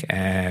beginning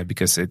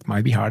because it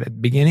might be hard at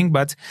the beginning,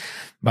 but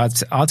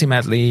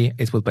ultimately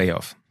it will pay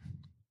off.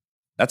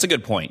 That's a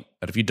good point.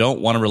 But if you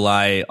don't want to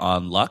rely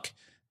on luck,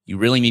 you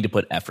really need to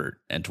put effort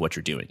into what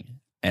you're doing.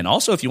 And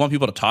also, if you want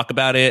people to talk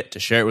about it, to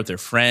share it with their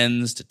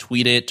friends, to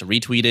tweet it, to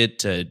retweet it,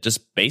 to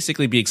just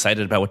basically be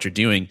excited about what you're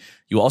doing,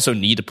 you also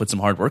need to put some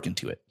hard work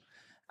into it.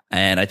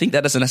 And I think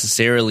that doesn't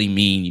necessarily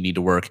mean you need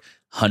to work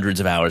hundreds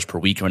of hours per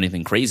week or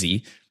anything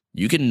crazy.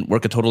 You can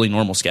work a totally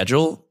normal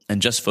schedule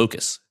and just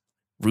focus.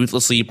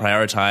 Ruthlessly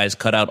prioritize,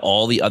 cut out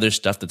all the other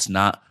stuff that's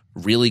not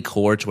really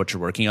core to what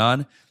you're working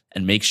on,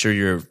 and make sure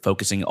you're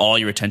focusing all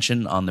your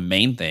attention on the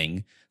main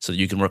thing so that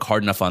you can work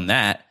hard enough on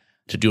that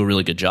to do a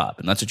really good job.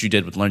 And that's what you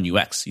did with Learn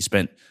UX. You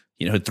spent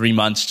 3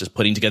 months just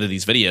putting together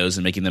these videos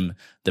and making them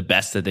the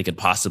best that they could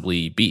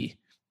possibly be.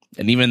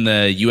 And even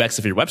the UX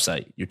of your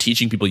website, you're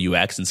teaching people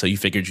UX. And so you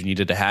figured you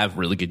needed to have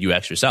really good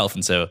UX yourself.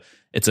 And so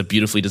it's a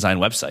beautifully designed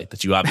website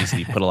that you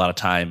obviously put a lot of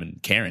time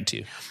and care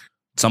into.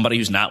 Somebody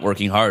who's not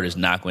working hard is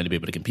not going to be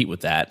able to compete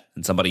with that.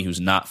 And somebody who's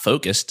not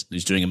focused,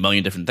 who's doing a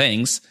million different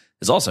things,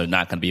 is also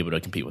not going to be able to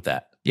compete with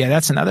that. Yeah,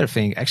 that's another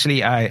thing.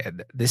 Actually,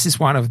 this is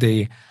one of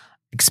the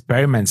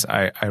experiments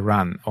I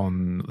run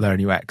on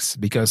Learn UX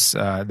because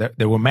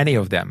there were many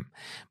of them.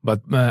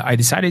 But I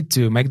decided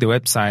to make the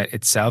website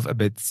itself a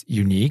bit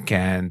unique,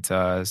 and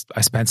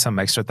I spent some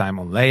extra time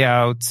on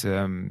layout.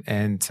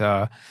 And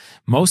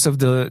most of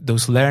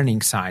those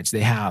learning sites,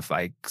 they have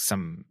like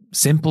some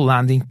simple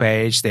landing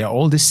page. They are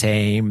all the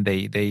same.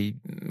 They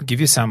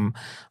give you some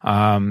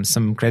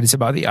credits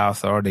about the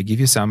author. They give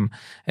you some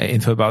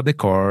info about the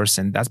course,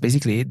 and that's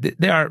basically it.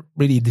 They are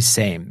really the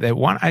same. The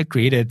one I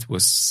created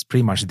was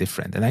pretty much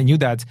different, and I knew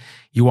that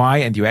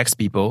UI and UX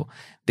people,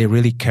 they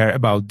really care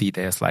about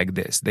details like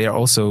this. They are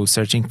also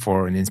searching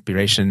for an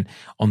inspiration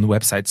on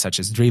websites such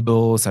as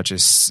Dribbble, such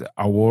as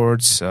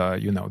awards, the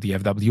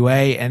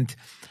FWA. And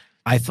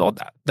I thought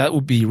that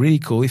would be really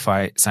cool if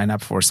I sign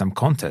up for some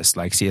contest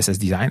like CSS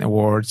Design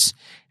Awards.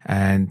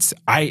 And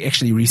I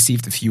actually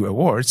received a few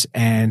awards,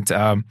 and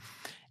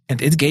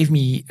it gave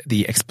me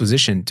the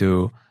exposition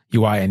to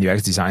UI and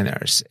UX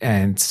designers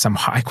and some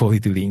high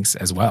quality links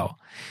as well.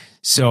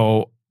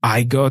 So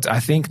I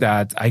think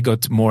that I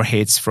got more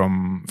hits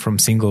from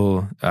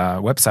single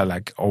website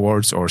like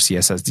awards or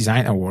CSS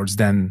Design Awards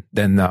than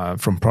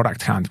from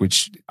Product Hunt,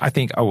 which I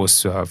think I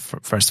was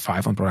first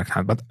 5 on Product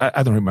Hunt, but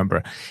I don't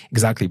remember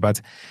exactly.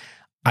 But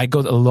I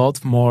got a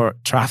lot more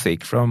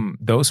traffic from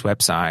those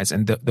websites,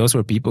 and those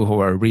were people who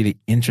were really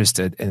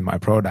interested in my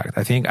product.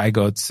 I think I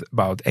got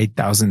about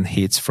 8,000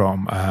 hits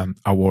from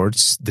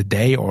awards the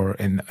day or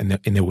in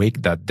a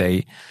week that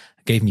they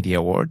gave me the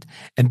award.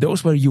 And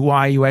those were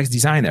UI, UX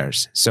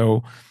designers.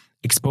 So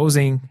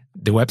exposing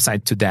the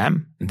website to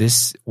them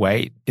this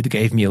way, it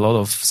gave me a lot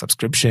of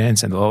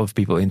subscriptions and a lot of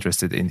people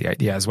interested in the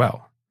idea as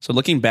well. So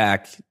looking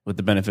back with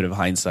the benefit of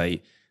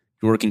hindsight,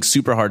 you're working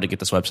super hard to get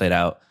this website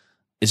out.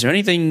 Is there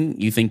anything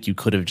you think you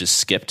could have just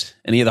skipped?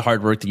 Any of the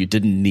hard work that you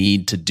didn't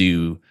need to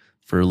do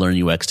for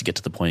Learn UX to get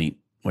to the point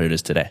where it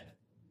is today?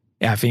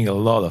 Yeah, I think a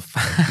lot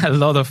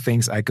of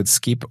things I could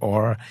skip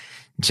or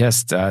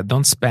just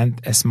don't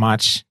spend as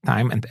much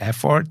time and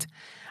effort.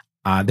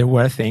 There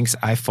were things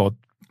I thought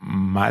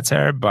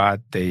matter,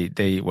 but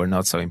they were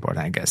not so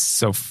important, I guess.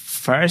 So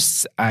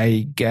first,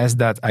 I guess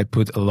that I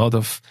put a lot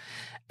of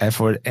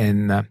effort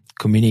in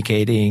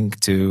communicating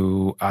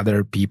to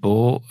other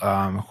people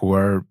who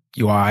are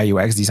UI,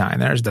 UX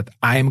designers that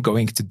I'm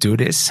going to do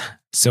this.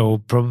 So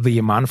probably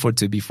a month or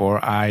two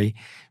before I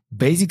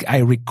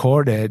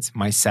recorded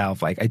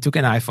myself. Like I took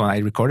an iPhone, I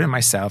recorded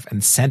myself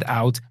and sent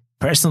out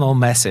personal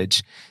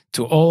message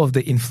to all of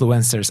the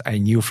influencers I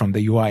knew from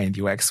the UI and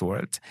UX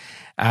world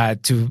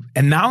to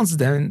announce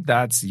them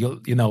that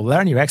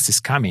Learn UX is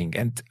coming.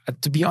 And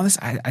to be honest,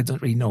 I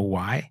don't really know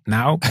why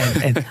now.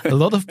 And a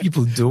lot of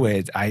people do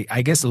it.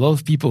 I guess a lot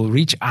of people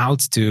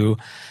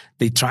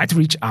they try to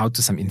reach out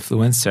to some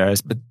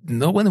influencers, but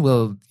no one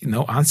will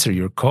answer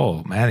your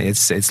call, man.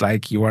 It's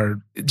like you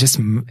are just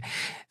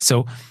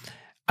so.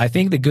 I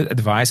think the good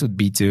advice would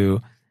be to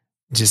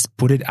just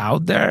put it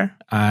out there,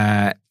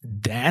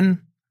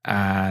 then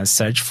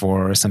search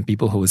for some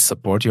people who will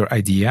support your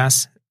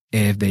ideas.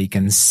 If they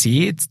can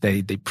see it,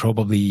 they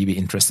probably be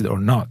interested or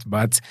not.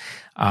 But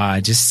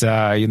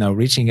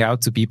reaching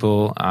out to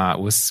people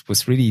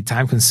was really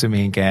time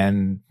consuming,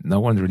 and no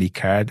one really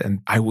cared,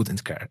 and I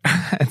wouldn't care.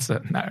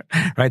 So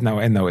right now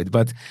I know it,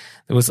 but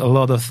there was a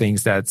lot of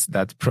things that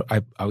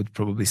I would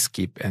probably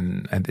skip,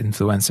 and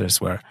influencers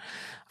were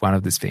one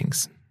of these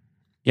things.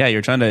 Yeah,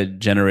 you're trying to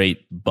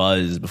generate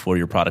buzz before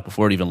your product,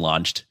 before it even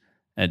launched.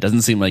 And it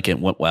doesn't seem like it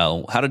went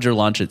well. How did your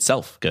launch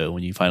itself go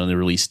when you finally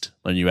released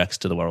Learn UX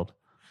to the world?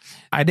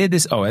 I did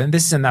this. Oh, and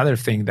this is another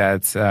thing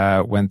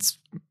that went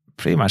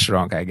pretty much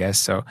wrong, I guess.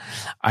 So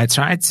I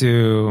tried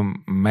to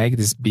make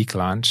this big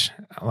launch.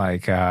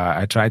 Like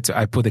I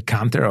put a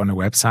counter on a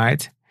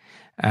website.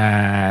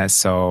 And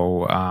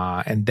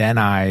then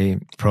I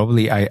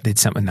did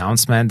some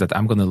announcement that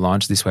I'm going to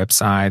launch this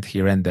website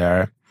here and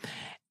there.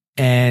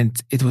 And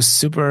it was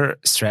super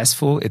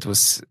stressful.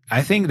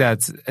 I think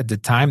that at the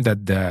time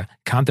that the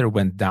counter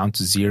went down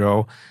to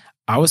 0,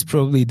 I was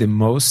probably the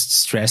most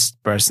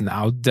stressed person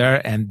out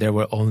there, and there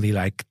were only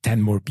like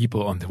 10 more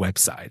people on the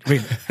website.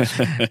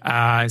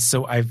 Really.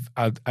 So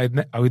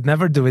I would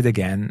never do it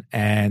again,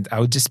 and I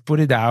would just put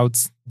it out.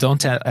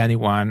 Don't tell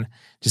anyone.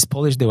 Just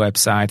polish the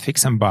website,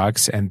 fix some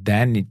bugs, and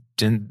then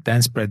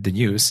spread the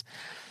news.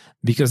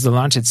 Because the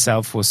launch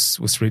itself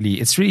it's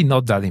really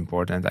not that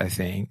important, I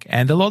think.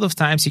 And a lot of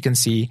times you can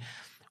see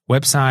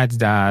websites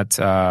that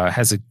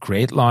has a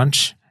great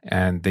launch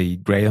and they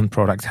great on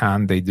Product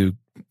Hunt, they do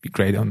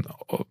great on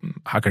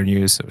Hacker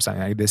News or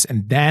something like this.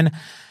 And then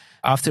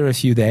after a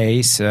few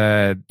days,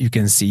 you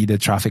can see the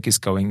traffic is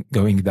going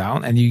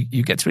down, and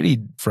you get really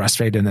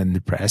frustrated and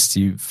depressed.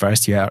 You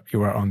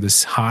are on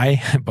this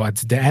high, but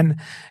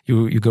then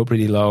you go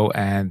pretty low,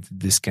 and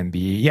this can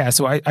be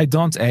So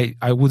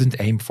I wouldn't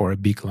aim for a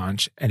big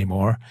launch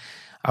anymore.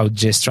 I would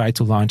just try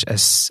to launch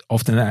as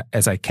often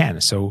as I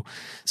can. So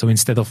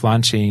instead of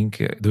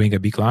doing a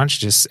big launch,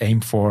 just aim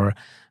for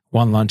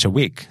one launch a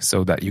week,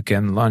 so that you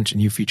can launch a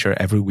new feature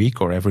every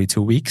week or every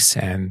 2 weeks,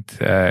 and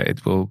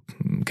it will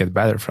get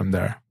better from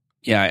there.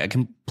 Yeah, I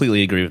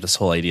completely agree with this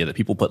whole idea that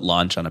people put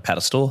launch on a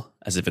pedestal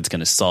as if it's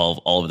going to solve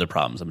all of their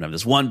problems. I'm going to have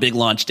this one big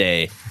launch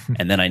day,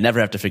 and then I never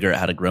have to figure out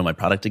how to grow my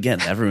product again.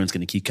 Everyone's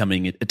going to keep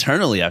coming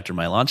eternally after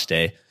my launch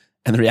day.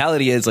 And the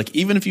reality is, like,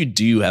 even if you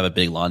do have a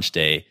big launch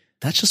day,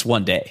 that's just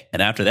one day. And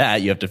after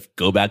that, you have to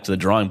go back to the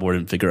drawing board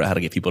and figure out how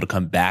to get people to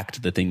come back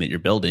to the thing that you're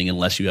building,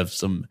 unless you have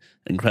some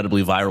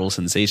incredibly viral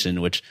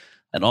sensation, which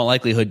in all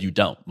likelihood you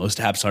don't. Most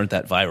apps aren't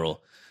that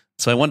viral.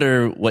 So I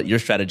wonder what your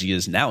strategy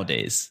is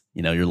nowadays.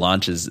 Your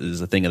launch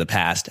is a thing of the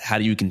past. How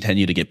do you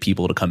continue to get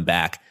people to come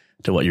back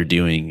to what you're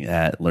doing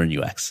at Learn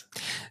UX?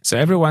 So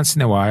every once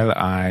in a while,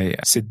 I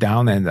sit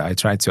down and I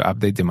try to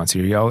update the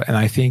material. And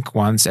I think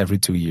once every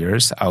 2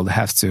 years, I'll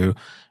have to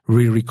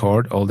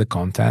re-record all the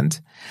content.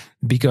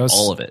 because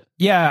all of it.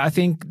 Yeah, I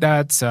think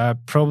that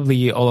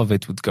probably all of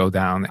it would go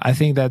down. I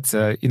think that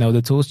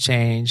the tools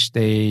change,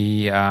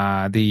 the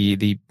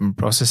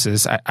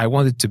processes. I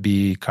want it to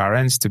be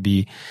current, to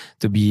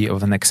be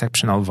of an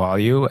exceptional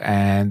value,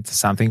 and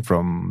something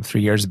from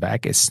 3 years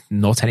back is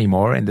not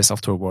anymore in the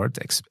software world,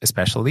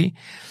 especially.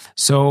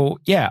 So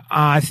yeah,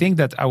 I think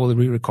that I will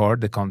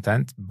re-record the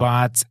content,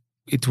 but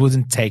it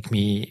wouldn't take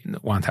me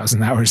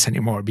 1,000 hours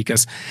anymore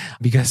because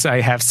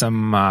I have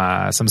some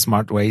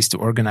smart ways to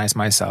organize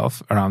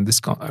myself around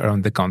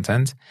the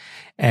content,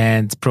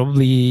 and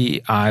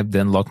probably I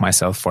then lock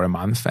myself for a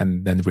month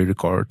and then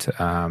re-record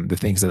the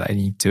things that I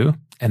need to,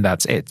 and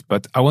that's it.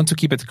 But I want to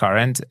keep it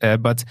current.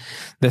 But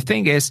the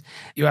thing is,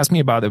 you asked me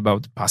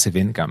about passive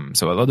income.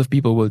 So a lot of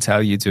people will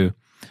tell you to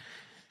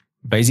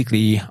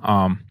basically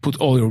put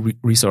all your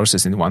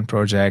resources in one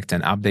project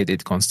and update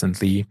it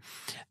constantly.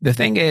 The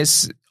thing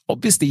is,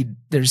 obviously,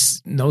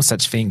 there's no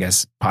such thing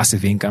as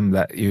passive income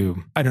that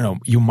you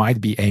might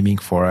be aiming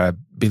for $1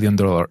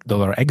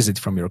 billion exit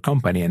from your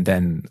company, and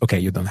then, okay,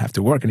 you don't have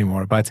to work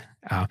anymore. But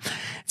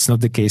it's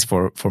not the case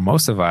for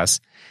most of us,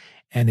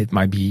 and it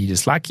might be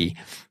just lucky.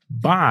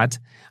 But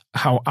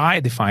how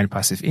I define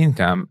passive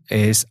income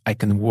is I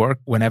can work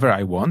whenever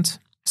I want.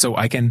 So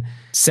I can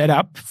set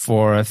up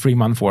for a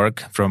 3-month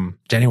work from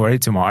January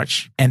to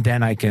March, and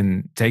then I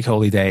can take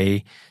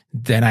holiday.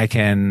 Then I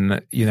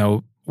can,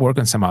 work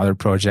on some other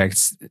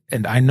projects.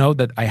 And I know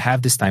that I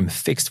have this time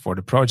fixed for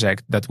the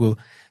project that will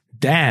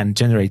then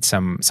generate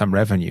some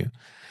revenue.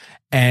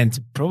 And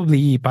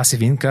probably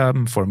passive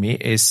income for me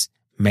is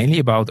mainly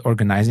about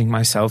organizing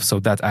myself so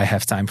that I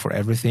have time for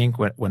everything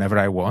whenever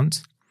I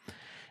want.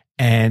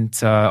 And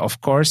of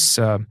course,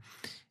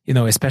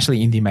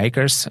 especially indie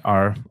makers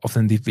are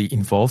often deeply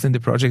involved in the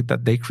project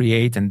that they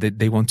create, and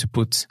they want to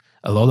put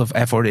a lot of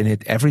effort in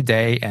it every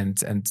day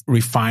and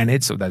refine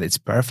it so that it's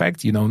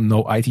perfect.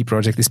 No IT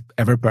project is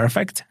ever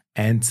perfect.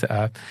 And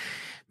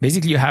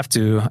basically you have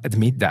to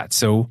admit that.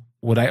 So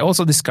what I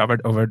also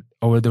discovered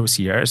over those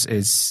years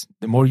is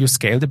the more you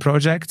scale the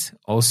project,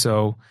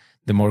 also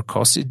the more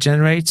cost it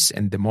generates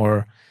and the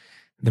more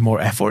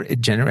effort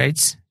it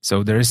generates.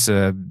 So there is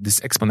this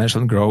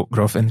exponential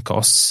growth in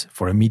costs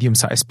for a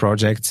medium-sized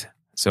project.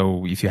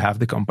 So if you have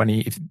the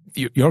company, if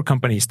your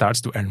company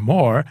starts to earn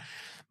more,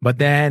 but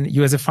then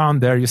you as a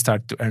founder, you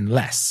start to earn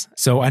less.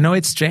 So I know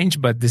it's strange,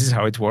 but this is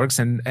how it works.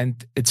 And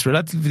it's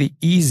relatively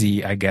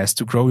easy, I guess,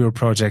 to grow your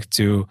project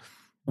to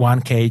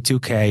 1K,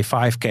 2K,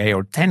 5K,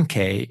 or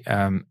 10K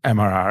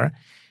MRR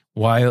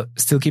while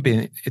still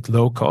keeping it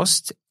low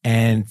cost.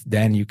 And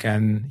then you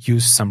can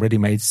use some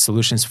ready-made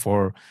solutions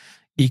for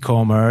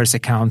e-commerce,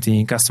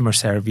 accounting, customer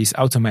service,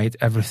 automate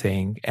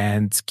everything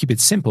and keep it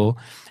simple.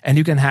 And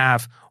you can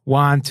have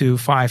 1, 2,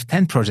 5,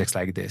 10 projects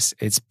like this.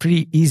 It's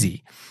pretty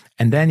easy.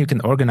 And then you can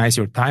organize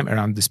your time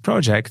around these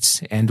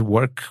projects and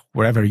work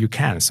wherever you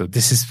can. So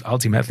this is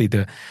ultimately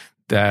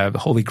the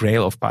holy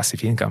grail of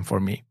passive income for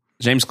me.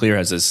 James Clear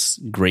has this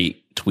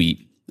great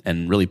tweet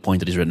and really point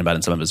that he's written about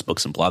in some of his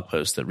books and blog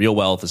posts, that real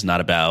wealth is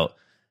not about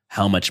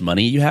how much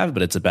money you have,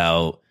 but it's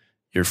about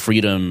your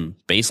freedom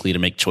basically to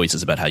make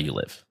choices about how you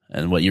live.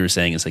 And what you were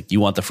saying is you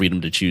want the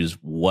freedom to choose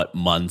what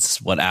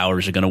months, what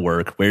hours you're going to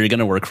work, where you're going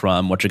to work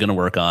from, what you're going to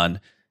work on.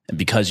 And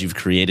because you've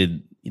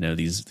created,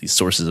 these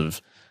sources of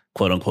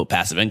quote unquote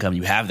passive income,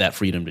 you have that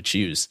freedom to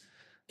choose.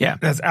 Yeah,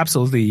 that's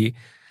absolutely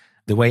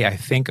the way I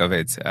think of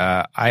it.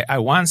 I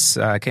once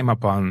came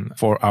upon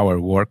 4-hour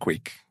work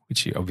week,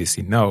 which you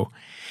obviously know.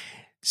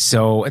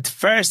 So at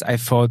first I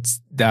thought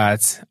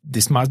that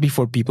this must be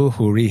for people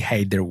who really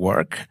hate their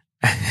work,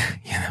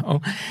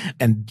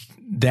 and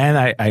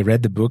then I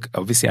read the book.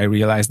 Obviously I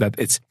realized that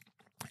it's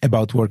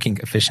about working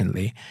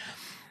efficiently.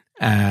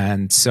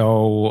 And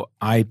so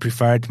I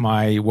preferred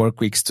my work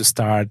weeks to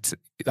start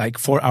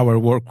 4-hour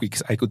work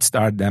weeks. I could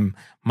start them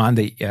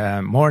Monday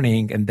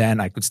morning, and then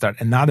I could start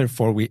another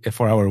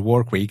 4-hour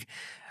work week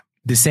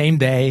the same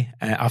day,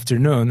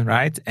 afternoon,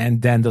 right?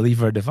 And then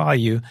deliver the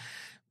value.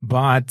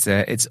 But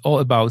it's all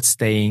about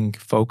staying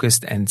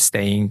focused and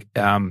staying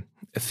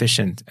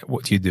efficient at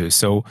what you do.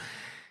 So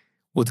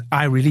what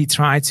I really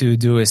try to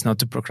do is not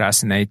to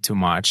procrastinate too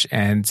much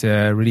and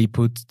really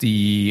put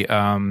the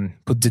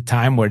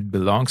time where it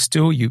belongs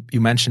to.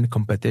 You mentioned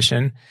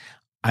competition.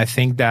 I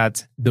think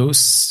that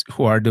those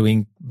who are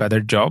doing better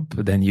job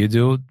than you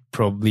do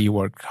probably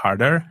work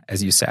harder,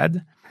 as you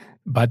said.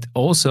 But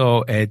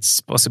also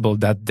it's possible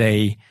that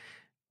they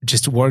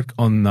just work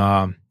on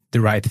the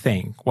right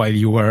thing while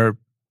you were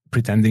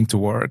pretending to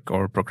work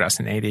or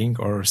procrastinating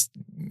or,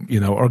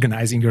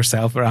 organizing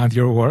yourself around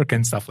your work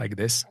and stuff like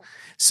this.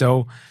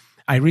 So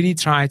I really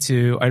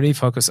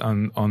focus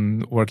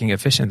on working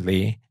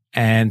efficiently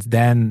and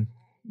then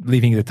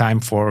leaving the time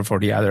for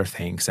the other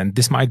things. And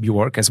this might be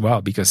work as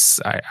well, because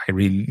I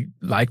really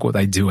like what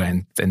I do.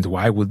 And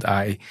why would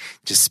I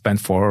just spend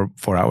 4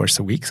 hours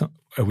a week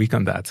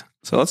on that?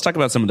 So let's talk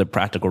about some of the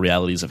practical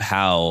realities of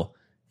how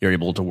you're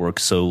able to work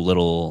so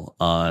little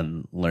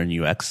on Learn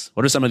UX.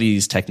 What are some of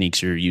these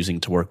techniques you're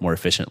using to work more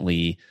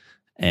efficiently?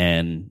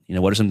 And,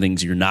 what are some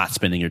things you're not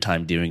spending your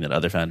time doing that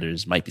other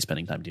founders might be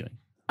spending time doing?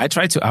 I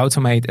try to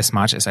automate as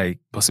much as I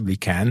possibly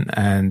can.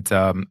 And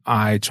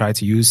I try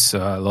to use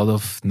a lot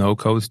of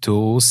no-code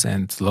tools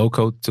and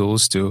low-code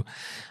tools to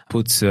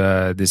put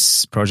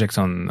this project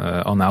on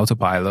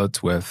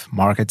autopilot with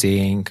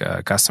marketing,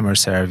 customer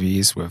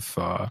service, with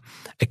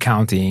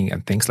accounting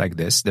and things like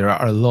this. There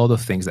are a lot of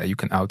things that you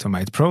can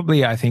automate.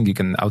 Probably, I think you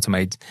can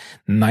automate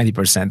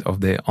 90% of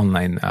the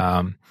online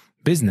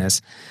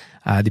business.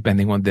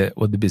 Depending on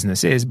what the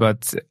business is.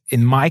 But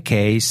in my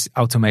case,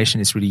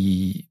 automation is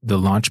really the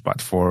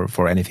launchpad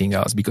for anything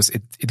else, because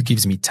it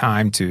gives me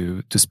time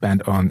to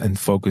spend on and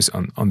focus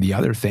on the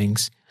other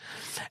things.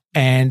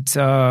 And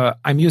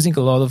I'm using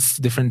a lot of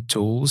different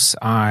tools.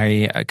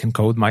 I can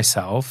code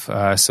myself.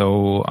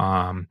 So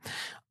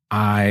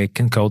I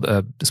can code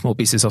small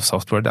pieces of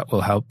software that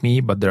will help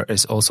me, but there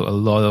is also a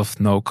lot of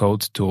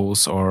no-code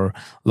tools or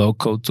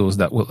low-code tools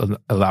that will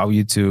allow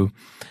you to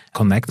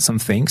connect some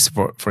things.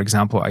 For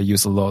example, I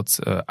use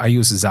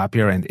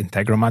Zapier and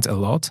Integromat a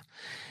lot.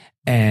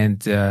 And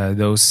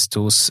those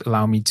tools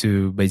allow me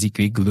to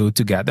basically glue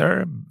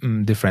together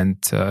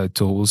different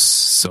tools.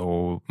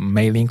 So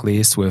mailing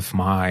lists with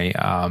my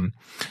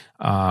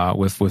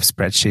with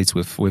spreadsheets,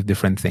 with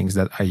different things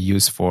that I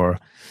use for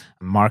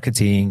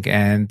marketing,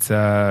 and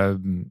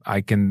I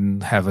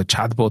can have a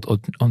chatbot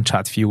on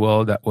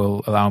ChatFuel that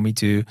will allow me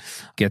to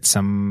get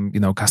some,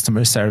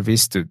 customer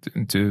service.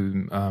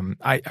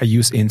 I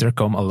use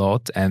Intercom a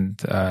lot, and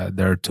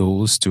there are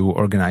tools to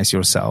organize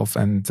yourself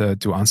and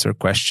to answer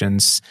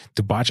questions,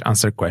 to batch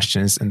answer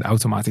questions and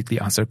automatically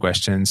answer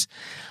questions.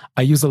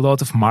 I use a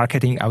lot of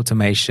marketing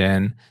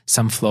automation,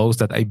 some flows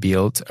that I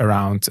built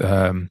around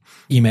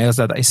emails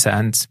that I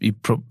send. You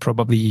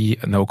probably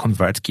know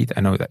ConvertKit.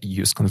 I know that you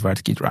use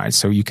ConvertKit, right?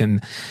 So you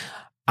can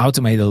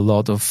automate a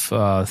lot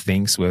of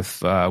things with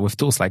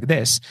tools like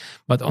this.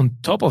 But on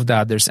top of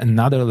that, there's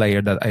another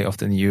layer that I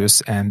often use.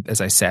 And as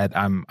I said,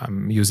 I'm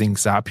using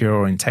Zapier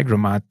or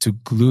Integromat to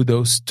glue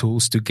those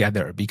tools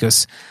together,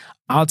 because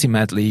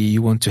ultimately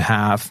you want to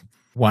have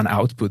one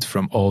output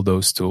from all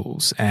those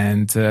tools.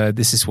 And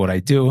this is what I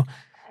do.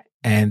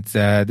 And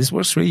this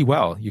works really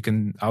well. You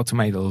can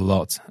automate a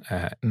lot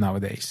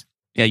nowadays.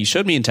 Yeah, you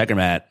showed me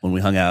Integromat when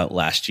we hung out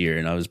last year,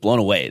 and I was blown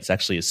away. It's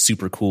actually a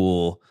super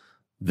cool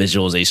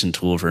visualization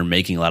tool for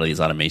making a lot of these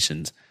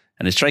automations.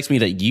 And it strikes me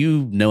that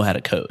you know how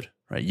to code,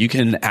 right? You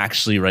can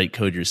actually write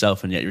code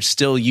yourself, and yet you're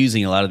still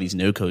using a lot of these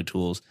no-code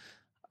tools,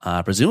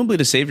 presumably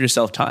to save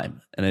yourself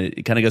time. And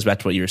it kind of goes back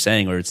to what you were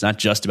saying, where it's not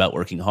just about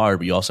working hard,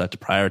 but you also have to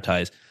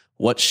prioritize,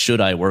 what should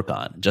I work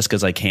on? Just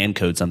because I can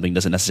code something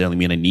doesn't necessarily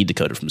mean I need to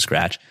code it from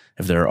scratch.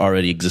 If there are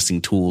already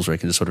existing tools where I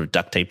can just sort of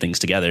duct tape things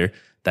together,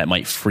 that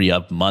might free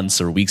up months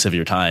or weeks of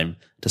your time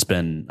to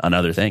spend on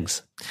other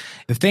things.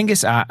 The thing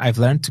is, I've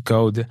learned to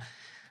code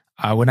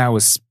when I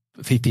was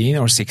 15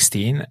 or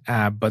 16,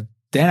 but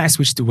then I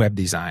switched to web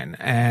design.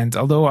 And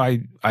although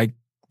I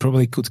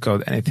probably could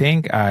code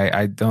anything,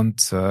 I don't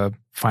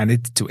find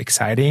it too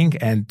exciting,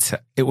 and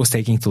it was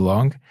taking too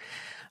long.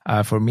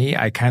 For me,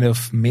 I kind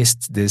of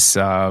missed this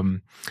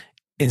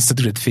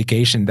instant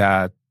gratification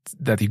that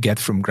you get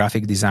from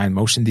graphic design,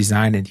 motion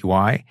design, and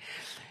UI.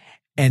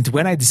 And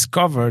when I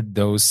discovered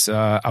those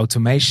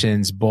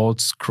automations,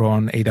 Bolt,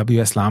 Cron,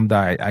 AWS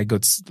Lambda,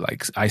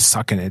 I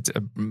suck in it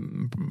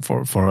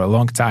for a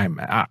long time.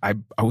 I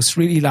was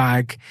really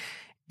like,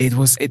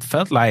 it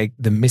felt like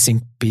the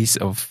missing piece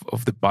of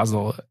the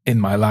puzzle in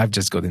my life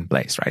just got in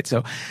place, right?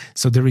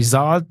 So the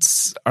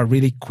results are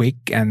really quick,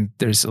 and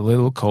there's a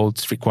little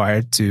code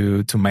required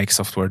to make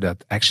software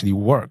that actually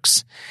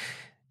works.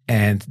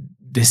 And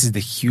this is the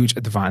huge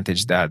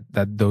advantage that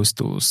those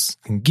tools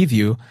can give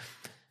you.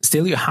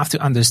 Still, you have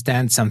to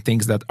understand some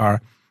things that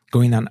are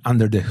going on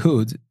under the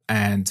hood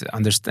and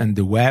understand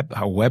the web,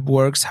 how web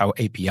works, how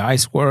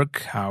APIs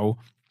work, how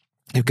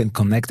you can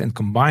connect and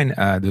combine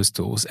those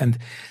tools. And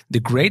the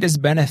greatest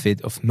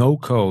benefit of no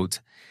code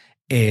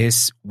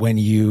is when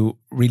you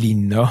really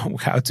know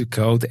how to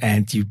code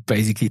and you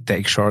basically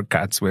take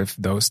shortcuts with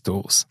those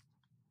tools.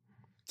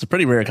 It's a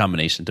pretty rare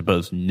combination to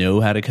both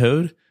know how to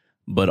code,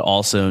 but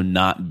also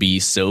not be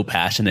so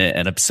passionate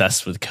and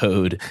obsessed with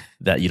code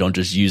that you don't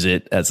just use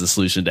it as a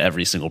solution to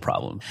every single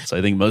problem. So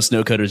I think most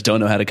no coders don't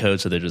know how to code.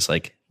 So they're just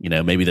like,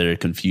 maybe they're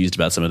confused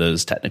about some of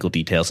those technical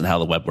details and how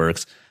the web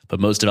works. But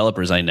most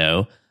developers I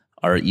know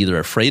are either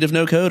afraid of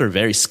no code or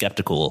very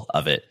skeptical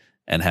of it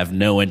and have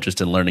no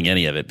interest in learning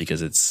any of it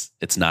because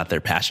it's not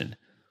their passion.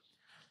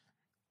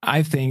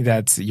 I think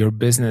that your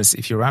business,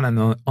 if you run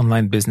an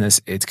online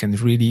business, it can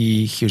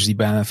really hugely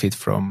benefit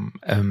from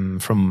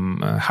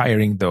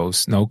hiring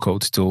those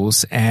no-code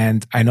tools.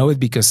 And I know it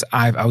because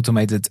I've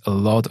automated a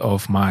lot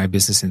of my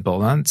business in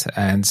Poland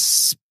and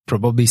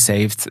probably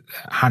saved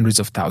hundreds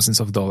of thousands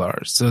of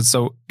dollars.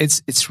 So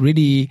it's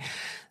really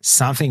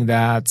something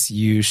that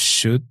you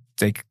should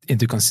take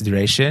into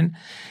consideration.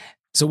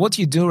 So what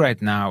you do right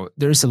now,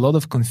 there's a lot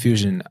of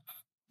confusion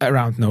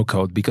around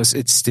no-code because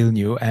it's still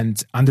new.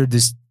 And under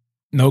this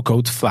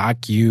no-code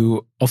flag,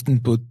 you often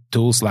put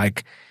tools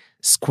like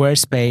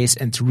Squarespace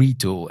and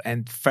Retool.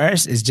 And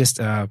first is just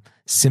a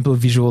simple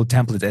visual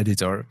template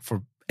editor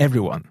for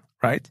everyone,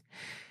 right?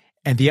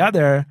 And the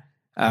other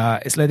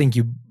is letting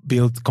you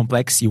build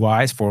complex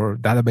UIs for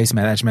database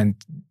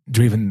management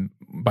driven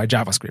by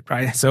JavaScript,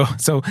 right?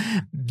 So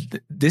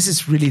this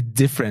is really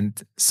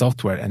different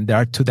software, and there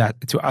are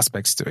two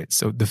aspects to it.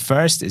 So the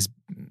first is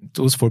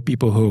tools for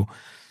people who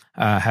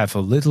have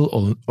a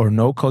little or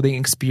no coding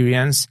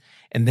experience,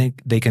 and then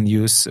they can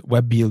use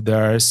web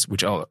builders,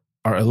 which are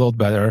a lot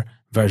better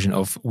version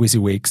of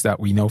WYSIWYG that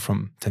we know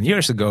from 10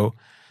 years ago.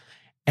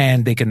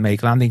 And they can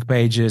make landing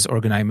pages,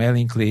 organize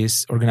mailing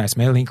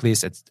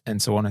lists,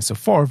 and so on and so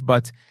forth.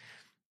 But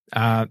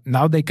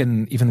now they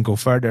can even go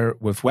further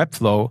with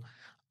Webflow.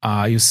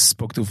 You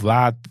spoke to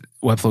Vlad.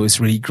 Webflow is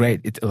really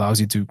great. It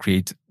allows you to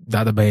create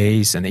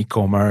database and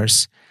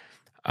e-commerce.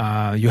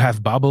 You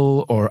have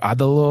Bubble or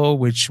Adalo,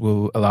 which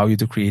will allow you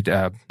to create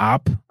an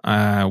app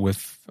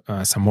with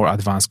some more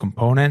advanced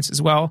components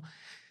as well.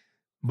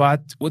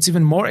 But what's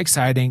even more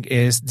exciting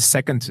is the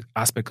second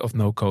aspect of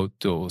no-code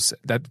tools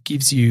that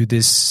gives you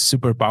this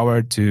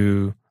superpower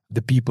to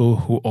the people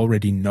who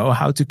already know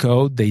how to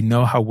code. They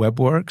know how web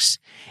works.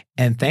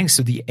 And thanks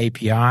to the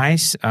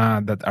APIs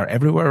that are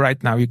everywhere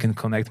right now, you can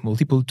connect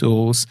multiple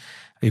tools.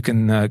 You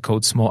can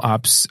code small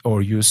apps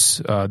or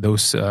use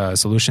those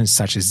solutions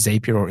such as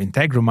Zapier or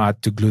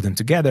Integromat to glue them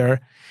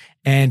together.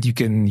 And you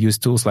can use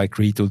tools like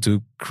Retool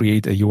to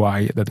create a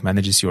UI that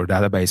manages your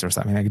database or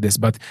something like this.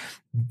 But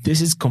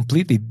this is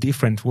completely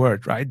different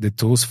world, right? The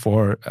tools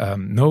for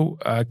no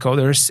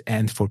coders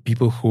and for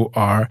people who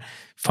are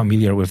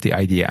familiar with the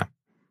idea.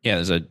 Yeah,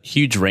 there's a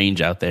huge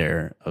range out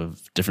there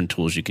of different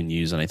tools you can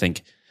use. And I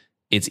think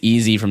it's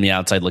easy from the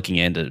outside looking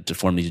in to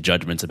form these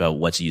judgments about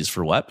what's used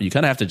for what. But you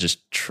kind of have to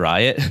just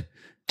try it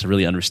to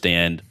really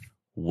understand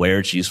where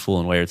it's useful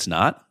and where it's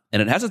not.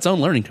 And it has its own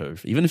learning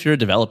curve. Even if you're a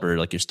developer,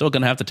 like you're still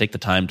going to have to take the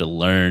time to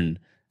learn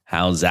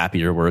how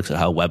Zapier works or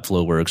how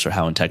Webflow works or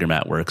how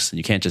Integromat works. And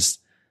you can't just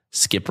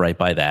skip right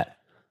by that.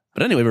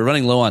 But anyway, we're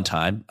running low on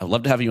time. I'd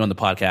love to have you on the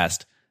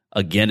podcast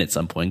again at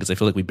some point because I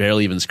feel like we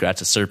barely even scratched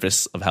the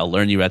surface of how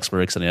Learn UX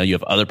works. And I know you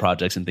have other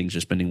projects and things you're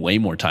spending way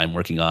more time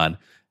working on.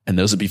 And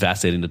those would be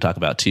fascinating to talk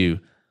about too.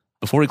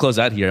 Before we close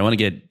out here, I want to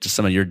get just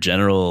some of your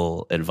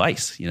general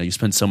advice. You know, you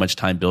spend so much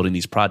time building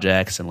these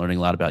projects and learning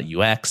a lot about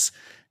UX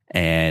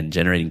and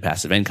generating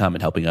passive income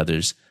and helping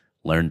others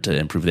learn to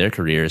improve their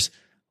careers.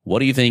 What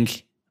do you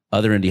think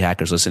other indie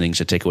hackers listening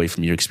should take away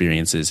from your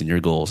experiences and your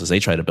goals as they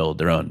try to build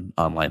their own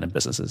online and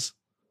businesses?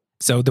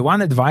 So the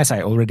one advice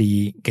I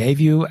already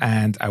gave you,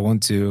 and I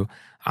want to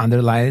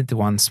underline it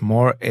once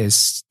more,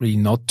 is really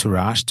not to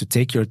rush, to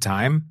take your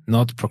time,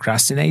 not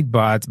procrastinate,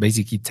 but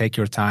basically take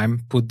your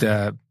time, put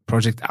the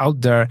project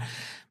out there,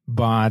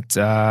 but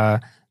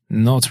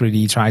not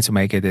really try to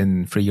make it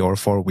in 3 or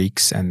 4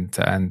 weeks and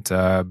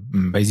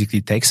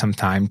basically take some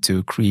time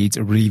to create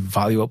really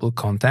valuable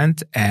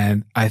content.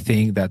 And I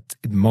think that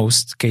in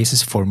most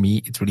cases for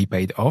me, it really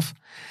paid off.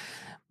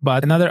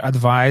 But another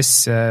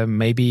advice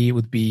maybe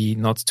would be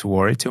not to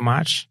worry too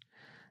much.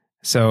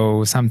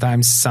 So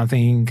sometimes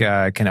something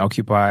can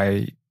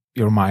occupy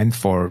your mind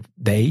for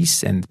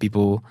days and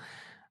people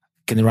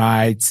can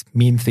write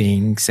mean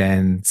things,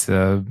 and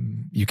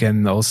you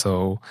can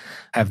also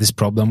have this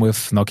problem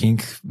with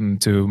knocking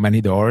to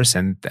many doors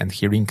and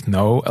hearing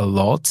no a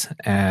lot,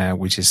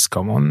 which is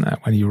common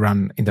when you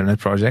run internet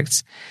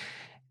projects.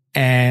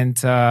 And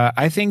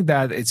I think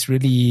that it's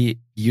really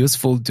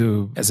useful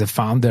to, as a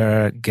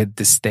founder, get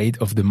the state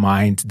of the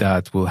mind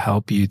that will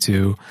help you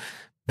to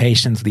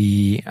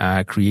patiently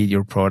create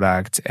your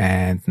product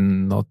and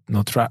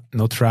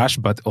not rush,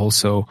 but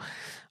also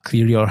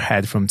clear your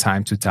head from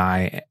time to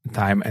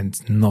time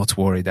and not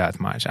worry that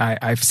much.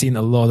 I've seen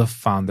a lot of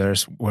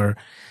founders were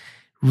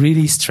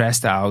really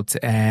stressed out,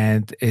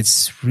 and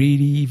it's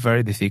really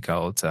very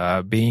difficult.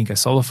 Being a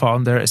solo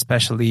founder,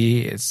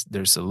 especially,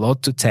 there's a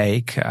lot to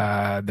take.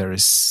 There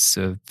is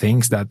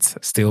things that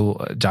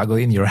still juggle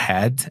in your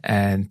head,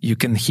 and you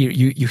can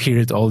you hear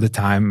it all the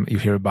time. You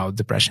hear about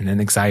depression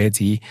and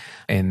anxiety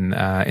in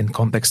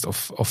context of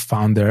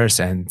founders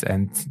and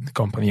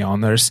company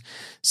owners.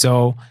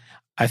 So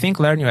I think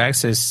Learn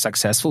UX is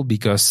successful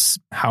because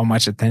how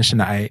much attention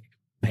I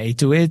pay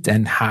to it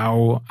and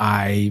how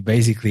I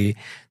basically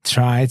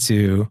try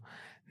to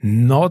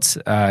not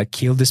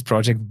kill this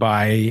project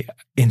by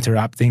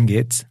interrupting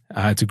it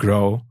to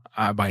grow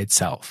by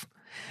itself.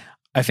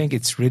 I think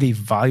it's really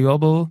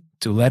valuable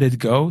to let it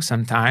go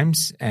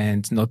sometimes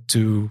and not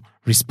to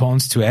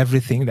respond to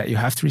everything that you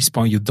have to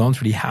respond. You don't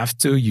really have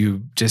to.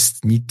 You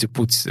just need to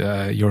put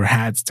your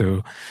head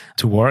to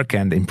work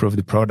and improve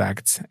the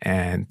product.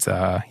 And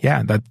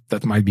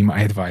that might be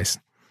my advice.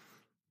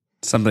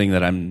 Something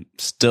that I'm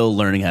still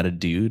learning how to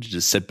do, to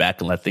just sit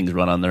back and let things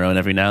run on their own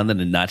every now and then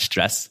and not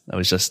stress. I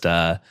was just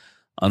on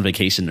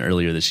vacation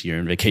earlier this year,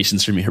 and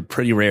vacations for me are a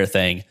pretty rare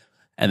thing.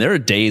 And there are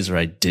days where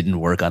I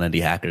didn't work on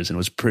Indie Hackers, and it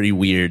was pretty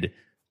weird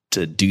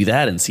to do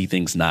that and see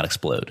things not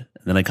explode.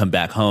 And then I come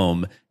back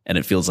home and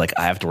it feels like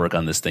I have to work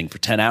on this thing for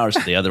 10 hours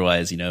a day.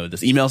 Otherwise,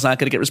 this email's not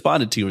going to get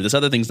responded to, or this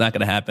other thing's not going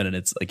to happen. And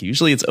it's like,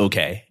 usually it's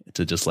okay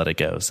to just let it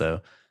go.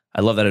 So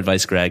I love that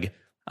advice, Greg.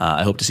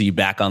 I hope to see you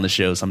back on the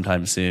show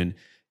sometime soon.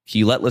 Can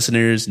you let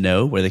listeners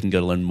know where they can go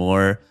to learn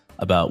more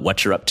about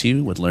what you're up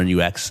to with Learn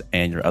UX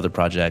and your other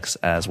projects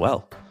as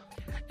well?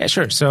 Yeah,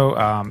 sure.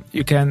 So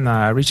you can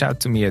reach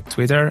out to me at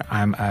Twitter.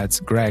 I'm at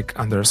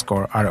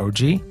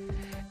Greg_ROG.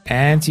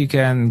 And you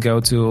can go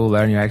to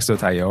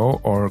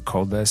learnux.io or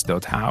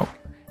codeless.how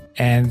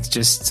and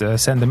just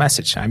send a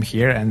message. I'm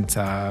here and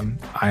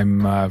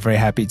I'm very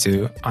happy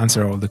to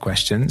answer all the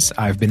questions.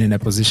 I've been in a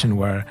position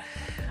where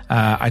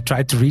I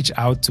tried to reach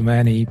out to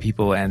many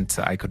people and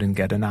I couldn't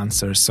get an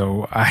answer.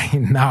 So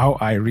now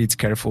I read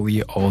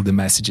carefully all the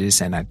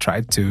messages and I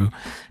try to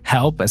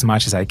help as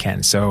much as I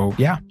can. So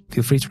yeah,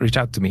 feel free to reach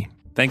out to me.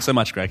 Thanks so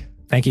much, Greg.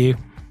 Thank you.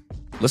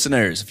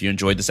 Listeners, if you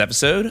enjoyed this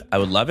episode, I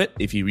would love it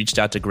if you reached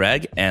out to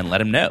Greg and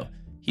let him know.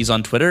 He's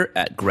on Twitter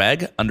at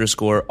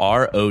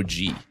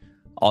Greg_ROG.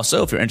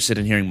 Also, if you're interested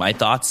in hearing my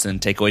thoughts and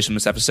takeaways from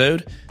this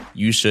episode,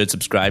 you should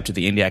subscribe to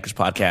the Indie Hackers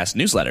Podcast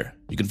newsletter.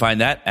 You can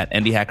find that at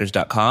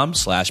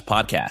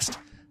indiehackers.com/podcast.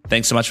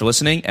 Thanks so much for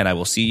listening, and I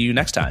will see you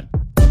next time.